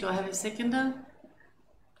 thank you. Do I have a seconder?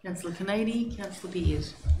 Councillor Canady, Councillor Beard.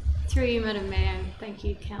 Through you, Madam Mayor, and thank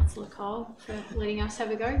you, Councillor Cole, for letting us have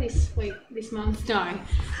a go this week, this month. No.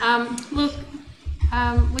 Look,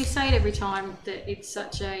 we say it every time that it's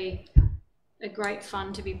such a great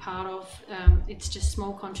fund to be part of. It's just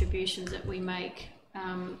small contributions that we make,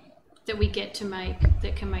 that we get to make,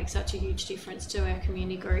 that can make such a huge difference to our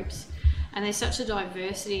community groups. And there's such a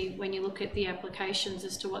diversity when you look at the applications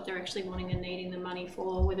as to what they're actually wanting and needing the money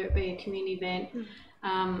for, whether it be a community event,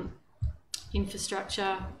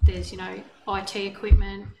 infrastructure, there's, you know, IT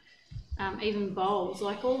equipment, even bowls.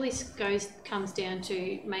 Like, all this comes down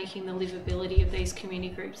to making the livability of these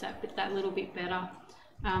community groups that little bit better.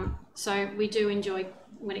 So we do enjoy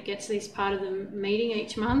when it gets to this part of the meeting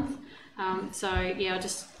each month. So yeah, I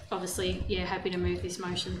just obviously, yeah, happy to move this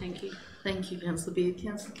motion. Thank you. Thank you, Councillor Beard.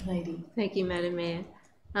 Councillor Canady. Thank you, Madam Mayor.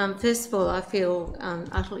 First of all, I feel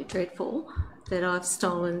utterly dreadful that I've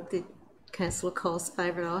stolen the Councillor Cole's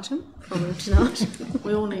favourite item from him tonight.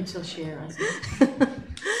 We all need to share, I think.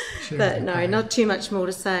 But no, not too much more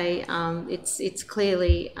to say. It's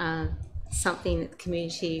clearly something that the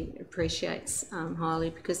community appreciates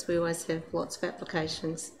highly, because we always have lots of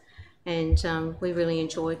applications, and we really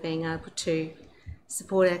enjoy being able to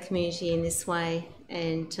support our community in this way,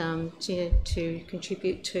 and to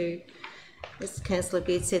contribute to, as Councillor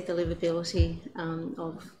Beard said, the livability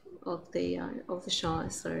of the Shire.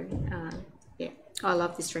 So yeah, I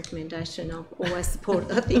love this recommendation. I'll always support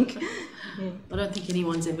it, I think. Yeah. I don't think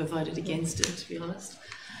anyone's ever voted against it, to be honest.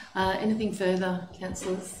 Anything further,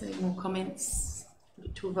 councillors? Any more comments?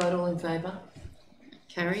 To a vote, all in favour?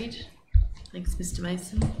 Carried. Thanks, Mr.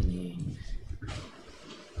 Mason. Can you...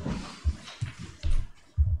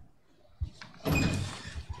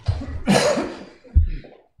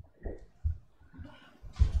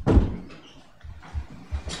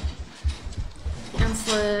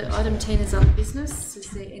 Councillor, item 10 is other business. Is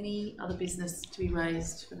there any other business to be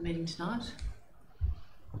raised for the meeting tonight?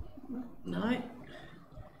 No.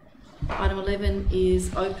 Item 11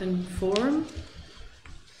 is open forum.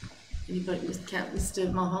 Anybody,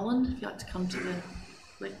 Mr. Mulholland, if you'd like to come to the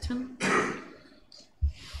Lecton.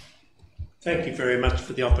 Thank you very much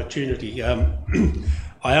for the opportunity.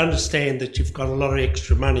 I understand that you've got a lot of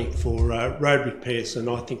extra money for road repairs, and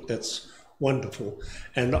I think that's wonderful.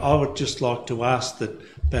 And I would just like to ask that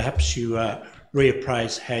perhaps you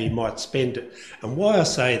reappraise how you might spend it. And why I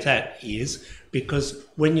say that is because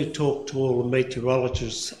when you talk to all the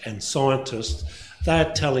meteorologists and scientists,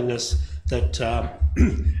 they're telling us that,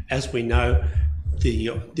 as we know,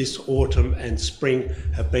 this autumn and spring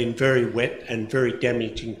have been very wet and very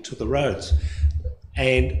damaging to the roads,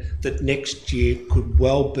 and that next year could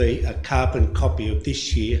well be a carbon copy of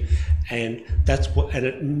this year, and that's what.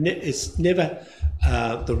 And it's never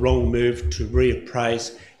the wrong move to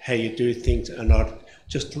reappraise how you do things. And I'd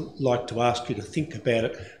just like to ask you to think about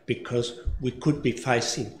it, because we could be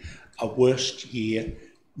facing a worse year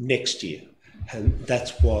next year. And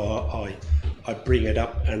that's why I bring it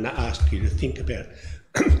up and ask you to think about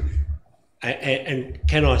it. And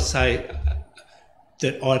can I say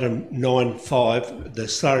that item 9.5, the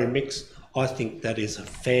slurry mix, I think that is a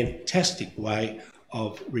fantastic way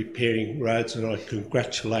of repairing roads, and I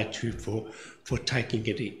congratulate you for taking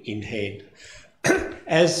it in hand.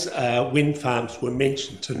 As wind farms were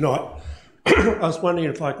mentioned tonight, I was wondering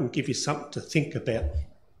if I can give you something to think about.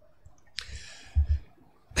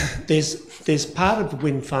 There's part of the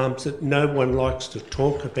wind farms that no one likes to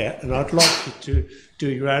talk about, and I'd like you to do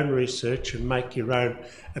your own research and make your own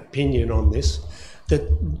opinion on this. That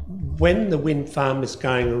when the wind farm is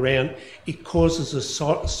going around, it causes a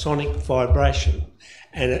sonic vibration,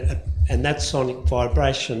 and that sonic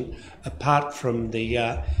vibration, apart from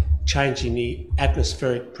the changing the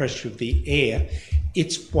atmospheric pressure of the air,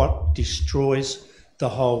 it's what destroys the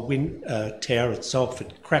whole wind tower itself.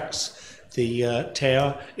 It cracks the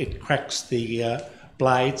tower, it cracks the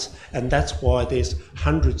blades, and that's why there's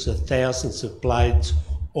hundreds of thousands of blades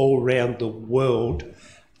all around the world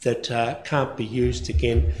that can't be used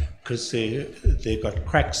again because they've got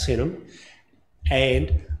cracks in them.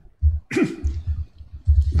 And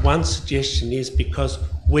one suggestion is, because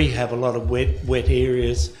we have a lot of wet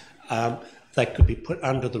areas, they could be put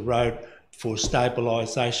under the road for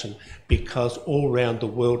stabilisation, because all around the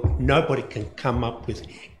world nobody can come up with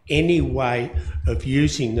any way of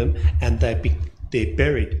using them, and they're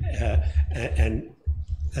buried, and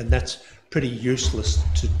that's pretty useless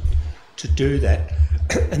to do that.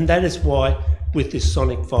 And that is why, with this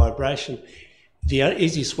sonic vibration, the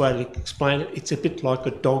easiest way to explain it, it's a bit like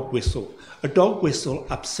a dog whistle. A dog whistle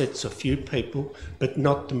upsets a few people, but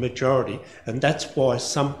not the majority, and that's why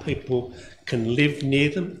some people can live near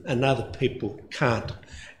them and other people can't.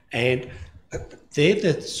 And they're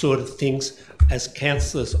the sort of things, as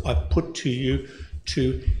councillors, I put to you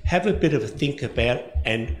to have a bit of a think about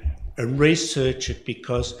and research it,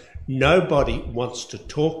 because nobody wants to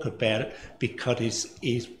talk about it, because it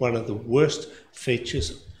is one of the worst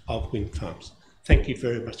features of wind farms. Thank you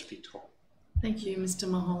very much for your time. Thank you, Mr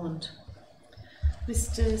Mulholland.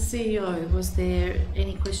 Mr CEO, was there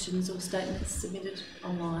any questions or statements submitted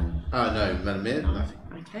online? No, Madam Mayor, nothing.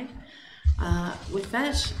 Okay. With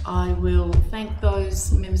that, I will thank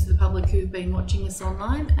those members of the public who've been watching us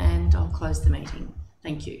online, and I'll close the meeting.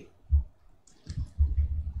 Thank you.